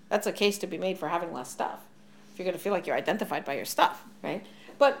 right? That's a case to be made for having less stuff. If you're going to feel like you're identified by your stuff, right?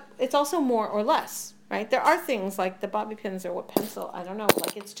 But it's also more or less, right? There are things like the bobby pins or what pencil, I don't know,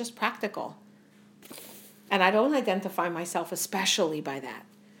 like it's just practical. And I don't identify myself especially by that.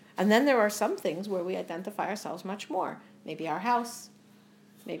 And then there are some things where we identify ourselves much more. Maybe our house,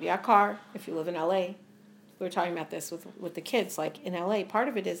 maybe our car, if you live in LA. We were talking about this with the kids, like in LA, part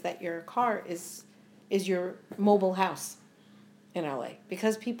of it is that your car is your mobile house in LA.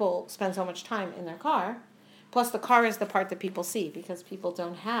 Because people spend so much time in their car, plus the car is the part that people see, because people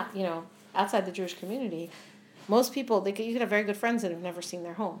don't have, outside the Jewish community, most people, you could have very good friends that have never seen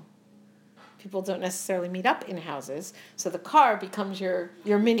their home. People don't necessarily meet up in houses, so the car becomes your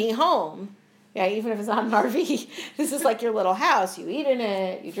mini home. Yeah, even if it's not an RV, this is like your little house. You eat in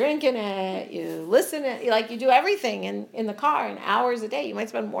it, you drink in it, you listen in it, like you do everything in the car in hours a day. You might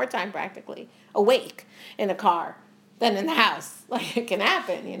spend more time practically awake in a car than in the house. Like it can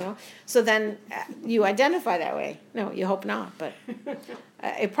happen, So then you identify that way. No, you hope not, but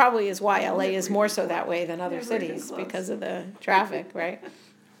it probably is why LA is more so that way than other cities because of the traffic, right?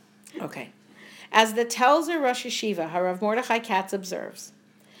 Okay. As the Telzer Rosh Yeshiva, Harav Mordechai Katz observes,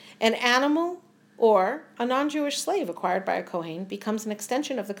 an animal or a non-Jewish slave acquired by a Kohen becomes an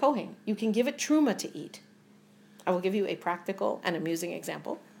extension of the Kohen. You can give it truma to eat. I will give you a practical and amusing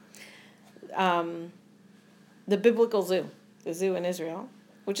example. The biblical zoo, the zoo in Israel,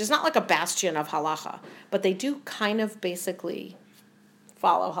 which is not like a bastion of halacha, but they do kind of basically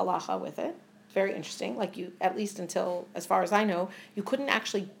follow halacha with it. Very interesting. Like you, at least until, as far as I know, you couldn't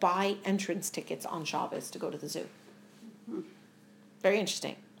actually buy entrance tickets on Shabbos to go to the zoo. Very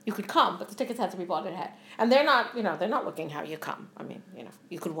interesting. You could come, but the tickets had to be bought ahead. And they're not, they're not looking how you come. I mean,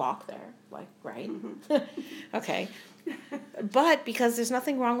 you could walk there, like, right? Okay. But because there's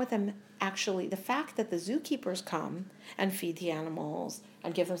nothing wrong with them, actually, the fact that the zookeepers come and feed the animals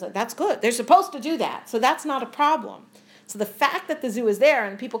and give them, that's good. They're supposed to do that. So that's not a problem. So the fact that the zoo is there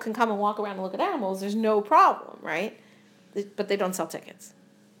and people can come and walk around and look at animals, there's no problem, right? But they don't sell tickets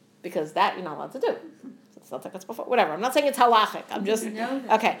because that you're not allowed to do. So sell tickets before, whatever. I'm not saying it's halachic. I'm just,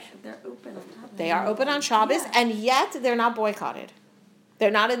 okay. They're open on Shabbos. They are open on Shabbos, and yet they're not boycotted.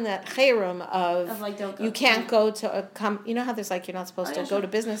 They're not in the chayrum of like, don't go. You can't go to you know how there's like you're not supposed to go to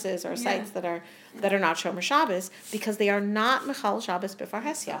businesses or sites that are not Shomer Shabbos because they are not Mechal Shabbos B'far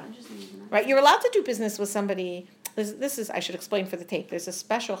Hesya. Right? You're allowed to do business with somebody. This is, I should explain for the tape, there's a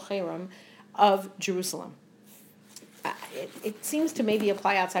special chayrum of Jerusalem. It seems to maybe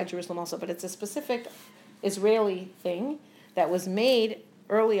apply outside Jerusalem also, but it's a specific Israeli thing that was made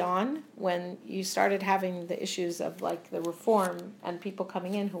early on when you started having the issues of like the reform and people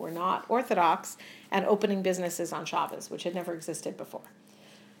coming in who were not Orthodox and opening businesses on Shabbos, which had never existed before.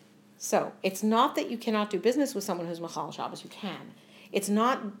 So it's not that you cannot do business with someone who's Mechal Shabbos, you can. It's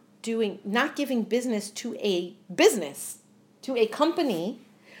not giving business to a company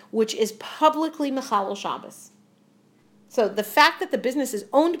which is publicly Mechal Shabbos. So the fact that the business is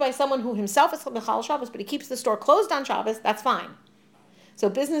owned by someone who himself is Mechal Shabbos, but he keeps the store closed on Shabbos, that's fine. So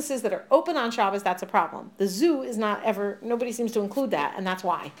businesses that are open on Shabbos, that's a problem. The zoo is not ever, nobody seems to include that, and that's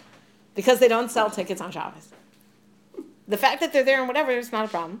why. Because they don't sell tickets on Shabbos. The fact that they're there and whatever is not a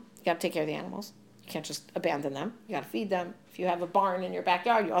problem. You got to take care of the animals. You can't just abandon them. You got to feed them. If you have a barn in your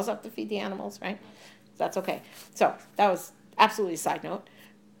backyard, you also have to feed the animals, right? That's okay. So that was absolutely a side note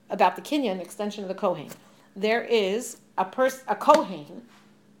about the Kinyan extension of the Kohen. There is a Kohen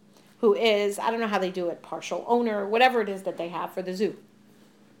who is, I don't know how they do it, partial owner, whatever it is that they have for the zoo.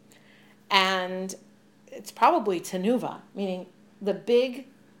 And it's probably tenuva, meaning the big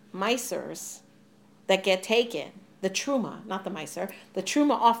misers that get taken, the truma, not the miser, the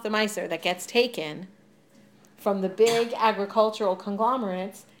truma off the miser that gets taken from the big agricultural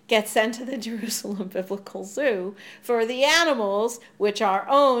conglomerates gets sent to the Jerusalem Biblical Zoo for the animals which are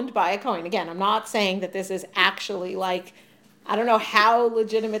owned by a Kohen. Again, I'm not saying that this is actually like, I don't know how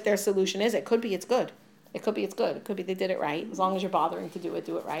legitimate their solution is. It could be it's good. It could be it's good. It could be they did it right. As long as you're bothering to do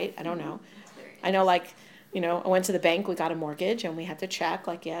it right. I don't know. I know, like, I went to the bank, we got a mortgage, and we had to check,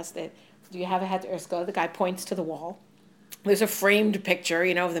 like, yes, do you have a het erska? The guy points to the wall. There's a framed picture,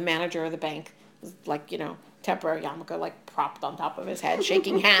 of the manager of the bank, like, temporary yarmulke, like, propped on top of his head,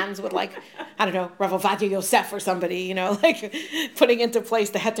 shaking hands with, like, I don't know, Rav Ovadia Yosef or somebody, like, putting into place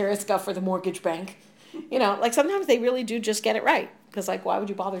the het erska for the mortgage bank. Like, sometimes they really do just get it right, because, like, why would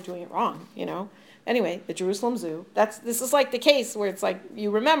you bother doing it wrong, Anyway, the Jerusalem Zoo, this is like the case where it's like, you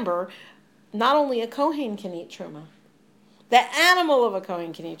remember, not only a Kohen can eat truma, the animal of a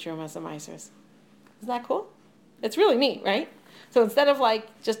Kohen can eat truma as a misers. Isn't that cool? It's really neat, right? So instead of like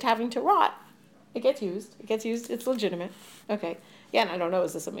just having to rot, it gets used. It's legitimate. Okay. Yeah, and I don't know,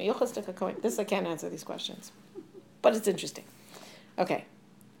 is this a meyuchas to Kohen? This, I can't answer these questions. But it's interesting. Okay.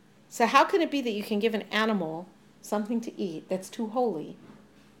 So how can it be that you can give an animal something to eat that's too holy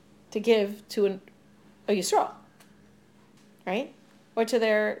to give to a Yisrael, right? Or to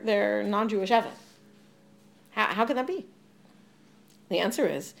their non-Jewish Evan? How can that be? The answer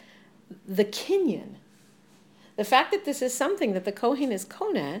is the kinyan. The fact that this is something that the Kohen is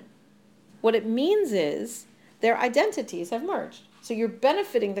koneh, what it means is their identities have merged. So you're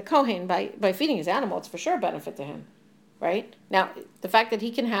benefiting the Kohen by feeding his animal. It's for sure a benefit to him, right? Now, the fact that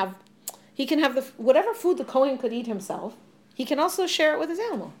he can have whatever food the Kohen could eat himself, he can also share it with his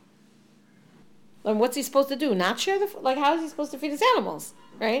animal. And what's he supposed to do? Not share the food? Like, how is he supposed to feed his animals,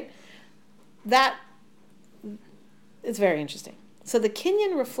 right? That is very interesting. So the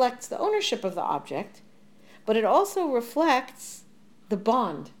kinyan reflects the ownership of the object, but it also reflects the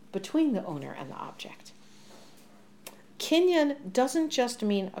bond between the owner and the object. Kinyan doesn't just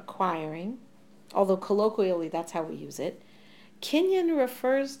mean acquiring, although colloquially that's how we use it. Kinyan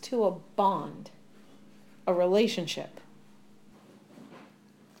refers to a bond, a relationship.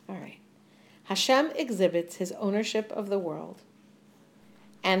 All right. Hashem exhibits his ownership of the world,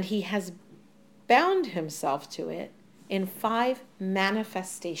 and he has bound himself to it in 5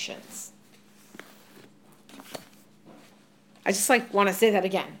 manifestations. I just want to say that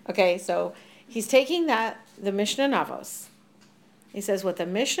again. Okay, so he's taking the Mishnah Navos. He says what the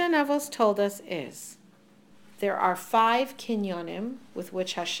Mishnah Navos told us is there are 5 kinyonim with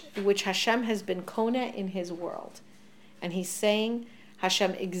which Hashem has been koneh in his world. And he's saying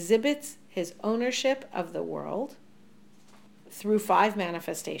Hashem exhibits his ownership of the world through 5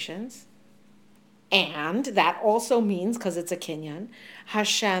 manifestations. And that also means, because it's a kinyan,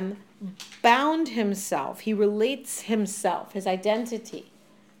 Hashem bound himself. He relates himself, his identity,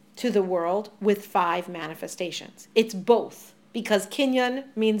 to the world with 5 manifestations. It's both, because kinyan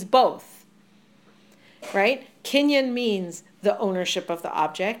means both, right? Kinyan means the ownership of the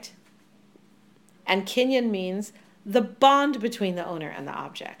object, and kinyan means the bond between the owner and the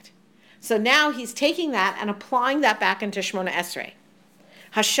object. So now he's taking that and applying that back into Shmona Esrei.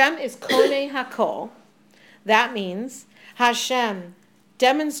 Hashem is koneh HaKol. That means Hashem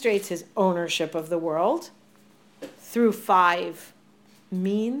demonstrates his ownership of the world through 5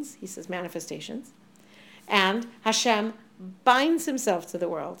 means, he says manifestations, and Hashem binds himself to the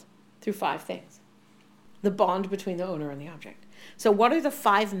world through 5 things. The bond between the owner and the object. So what are the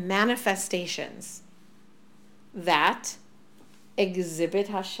 5 manifestations that exhibit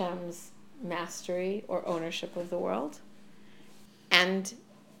Hashem's mastery or ownership of the world? And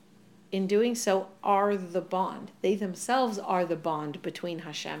in doing so are the bond. They themselves are the bond between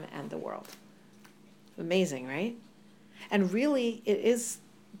Hashem and the world. Amazing, right? And really, it is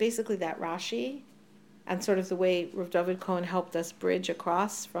basically that Rashi and sort of the way Rav David Cohen helped us bridge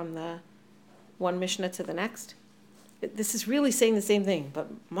across from the one Mishnah to the next. This is really saying the same thing, but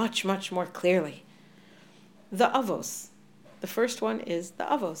much, much more clearly. The Avos. The first one is the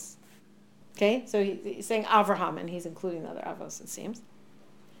Avos. Okay, so he's saying Avraham, and he's including the other Avos, it seems.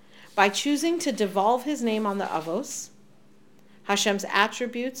 By choosing to devolve his name on the Avos, Hashem's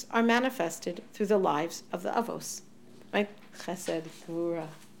attributes are manifested through the lives of the Avos. Right? Chesed, Gvura,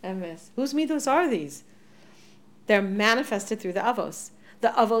 Emes. Whose midos are these? They're manifested through the Avos. The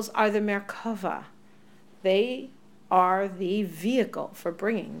Avos are the Merkava. They are the vehicle for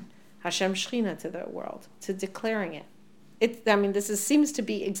bringing Hashem Shechina to the world, to declaring it. This seems to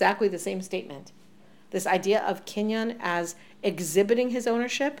be exactly the same statement. This idea of kinyan as exhibiting his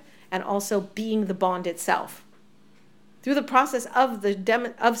ownership and also being the bond itself. Through the process of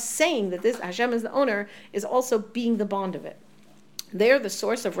saying that this Hashem is the owner is also being the bond of it. They are the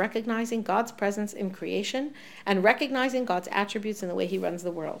source of recognizing God's presence in creation and recognizing God's attributes in the way he runs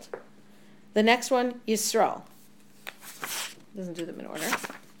the world. The next one, Yisrael. Doesn't do them in order.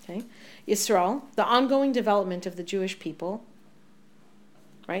 Okay. Yisrael, the ongoing development of the Jewish people,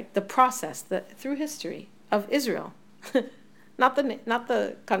 right? The process through history of Israel, not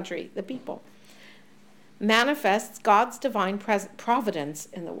the country, the people, manifests God's divine providence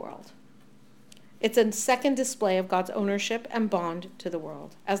in the world. It's a second display of God's ownership and bond to the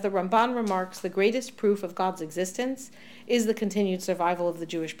world. As the Ramban remarks, the greatest proof of God's existence is the continued survival of the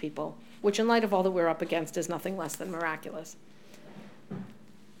Jewish people, which in light of all that we're up against is nothing less than miraculous.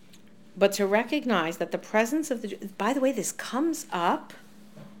 But to recognize that the presence of by the way, this comes up,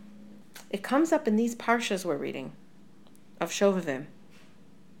 it comes up in these parshas we're reading of Shovavim.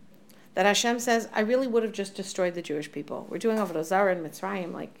 That Hashem says, I really would have just destroyed the Jewish people. We're doing Avodah Zarah in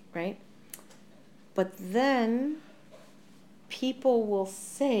Mitzrayim, right? But then, people will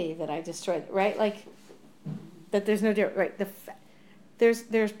say that I destroyed it, right? Like, that there's no difference, right?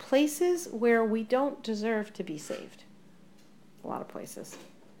 There's places where we don't deserve to be saved. A lot of places.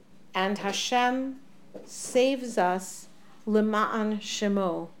 And Hashem saves us lema'an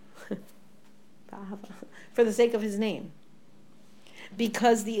shemo, for the sake of his name.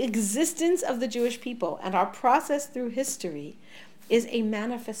 Because the existence of the Jewish people and our process through history is a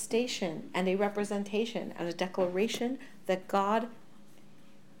manifestation and a representation and a declaration that God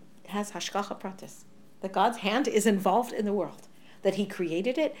has hashgacha pratis, that God's hand is involved in the world, that he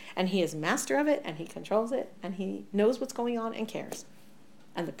created it and he is master of it and he controls it and he knows what's going on and cares.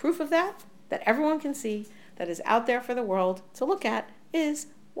 And the proof of that everyone can see, that is out there for the world to look at, is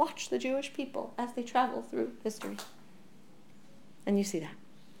watch the Jewish people as they travel through history. And you see that.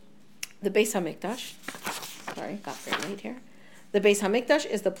 The Beis HaMikdash, sorry, got very late here. The Beis HaMikdash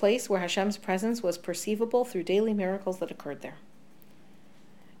is the place where Hashem's presence was perceivable through daily miracles that occurred there.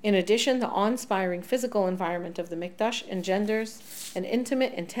 In addition, the awe-inspiring physical environment of the Mikdash engenders an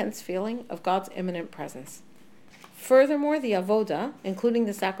intimate, intense feeling of God's imminent presence. Furthermore, the avoda, including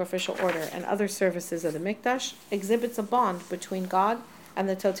the sacrificial order and other services of the Mikdash, exhibits a bond between God and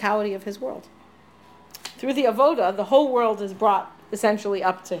the totality of his world. Through the avoda, the whole world is brought essentially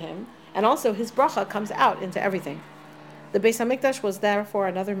up to him, and also his bracha comes out into everything. The Beis HaMikdash was therefore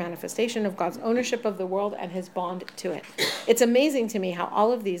another manifestation of God's ownership of the world and his bond to it. It's amazing to me how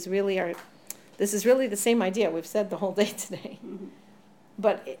all of these really are, this is really the same idea we've said the whole day today,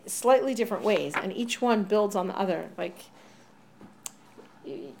 but slightly different ways, and each one builds on the other. Like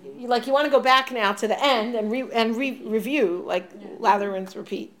you want to go back now to the end and review, like lather, rinse,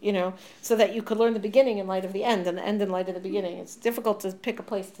 repeat, so that you could learn the beginning in light of the end and the end in light of the beginning. It's difficult to pick a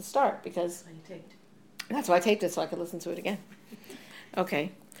place to start because that's why I taped it, so I could listen to it again.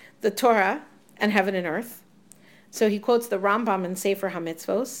 Okay. The Torah and heaven and earth. So he quotes the Rambam in Sefer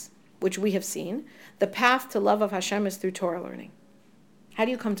HaMitzvos, which we have seen. The path to love of Hashem is through Torah learning. How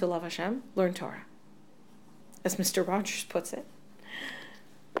do you come to love Hashem? Learn Torah. As Mr. Rogers puts it.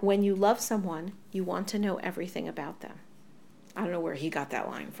 When you love someone, you want to know everything about them. I don't know where he got that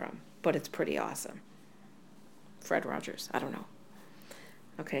line from, but it's pretty awesome. Fred Rogers, I don't know.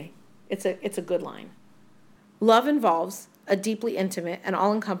 Okay. It's a good line. Love involves a deeply intimate and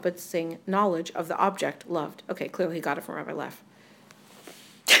all-encompassing knowledge of the object loved. Okay, clearly he got it from Rabbi Leff.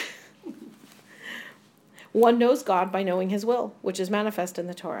 One knows God by knowing his will, which is manifest in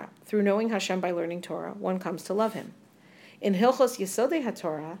the Torah. Through knowing Hashem by learning Torah, one comes to love him. In Hilchos Yesodei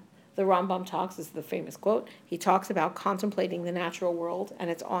HaTorah, the Rambam talks, this is the famous quote, he talks about contemplating the natural world and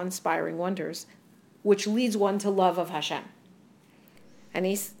its awe-inspiring wonders, which leads one to love of Hashem. And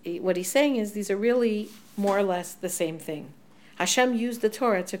what he's saying is these are really more or less the same thing. Hashem used the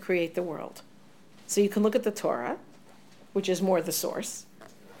Torah to create the world. So you can look at the Torah, which is more the source,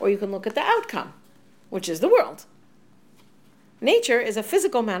 or you can look at the outcome, which is the world. Nature is a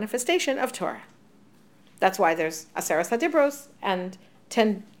physical manifestation of Torah. That's why there's Aseres HaDibros and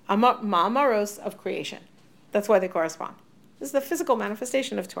 10 Ma'amaros of creation. That's why they correspond. This is the physical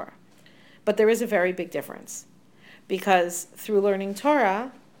manifestation of Torah. But there is a very big difference. Because through learning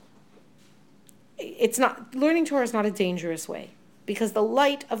Torah, learning Torah is not a dangerous way. Because the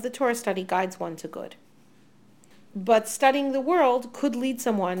light of the Torah study guides one to good. But studying the world could lead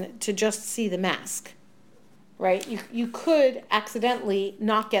someone to just see the mask. Right? You could accidentally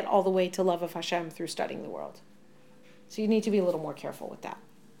not get all the way to love of Hashem through studying the world. So you need to be a little more careful with that.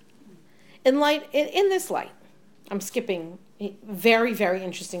 In this light, I'm skipping very, very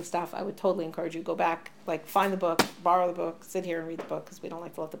interesting stuff. I would totally encourage you to go back, find the book, borrow the book, sit here and read the book, because we don't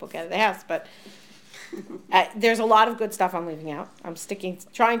like to let the book out of the house. But there's a lot of good stuff I'm leaving out. I'm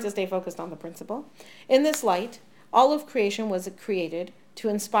trying to stay focused on the principle. In this light, all of creation was created to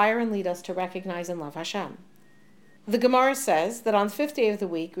inspire and lead us to recognize and love Hashem. The Gemara says that on the 5th day of the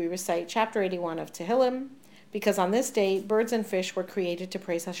week, we recite chapter 81 of Tehillim, because on this day, birds and fish were created to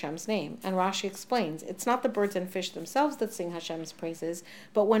praise Hashem's name. And Rashi explains, it's not the birds and fish themselves that sing Hashem's praises,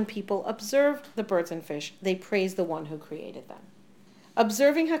 but when people observe the birds and fish, they praise the one who created them.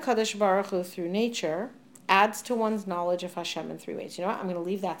 Observing HaKadosh Baruch Hu through nature adds to one's knowledge of Hashem in 3 ways. You know what? I'm going to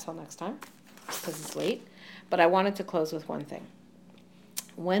leave that till next time, because it's late. But I wanted to close with one thing.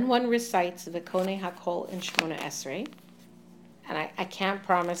 When one recites VeKoneh HaKol in Shemona Esrei, and I can't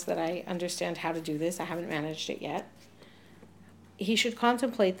promise that I understand how to do this, I haven't managed it yet, he should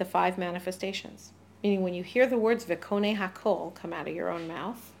contemplate the 5 manifestations. Meaning when you hear the words VeKoneh HaKol come out of your own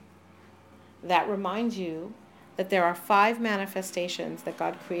mouth, that reminds you that there are 5 manifestations that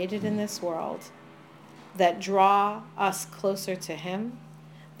God created in this world that draw us closer to him,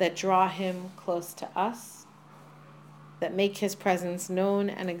 that draw him close to us, that make his presence known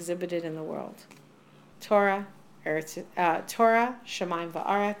and exhibited in the world. Torah, Shemaim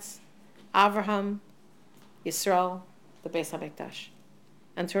Va'aretz, Avraham, Yisrael, the Beis HaMikdash.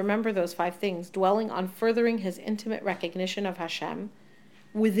 And to remember those 5 things, dwelling on furthering his intimate recognition of Hashem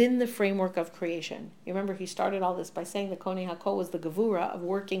within the framework of creation. You remember he started all this by saying the VeKoneh HaKol was the Gevura of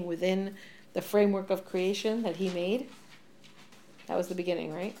working within the framework of creation that he made. That was the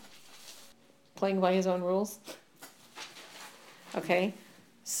beginning, right? Playing by his own rules. Okay,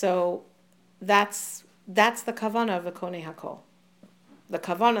 so that's the kavanah of VeKoneh HaKol. The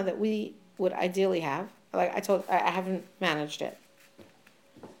kavanah that we would ideally have. Like I haven't managed it,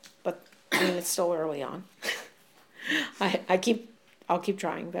 but I mean it's still early on. I'll keep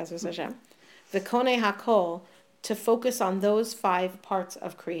trying. B'ezras Hashem. VeKoneh HaKol, to focus on those 5 parts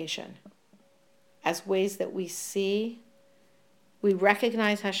of creation as ways that we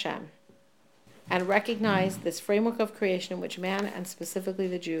recognize Hashem. And recognize this framework of creation in which man, and specifically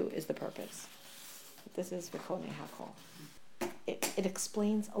the Jew, is the purpose. This is VeKoneh HaKol. It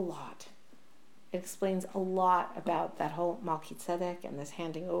explains a lot. It explains a lot about that whole Malki Tzedek and this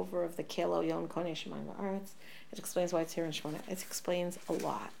handing over of the Kelo Yon Koneh Shemaim Va'aretz. It explains why it's here in Shemona. It explains a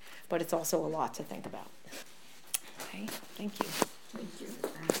lot, but it's also a lot to think about. Okay, thank you. Thank you.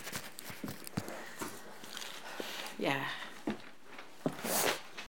 Yeah.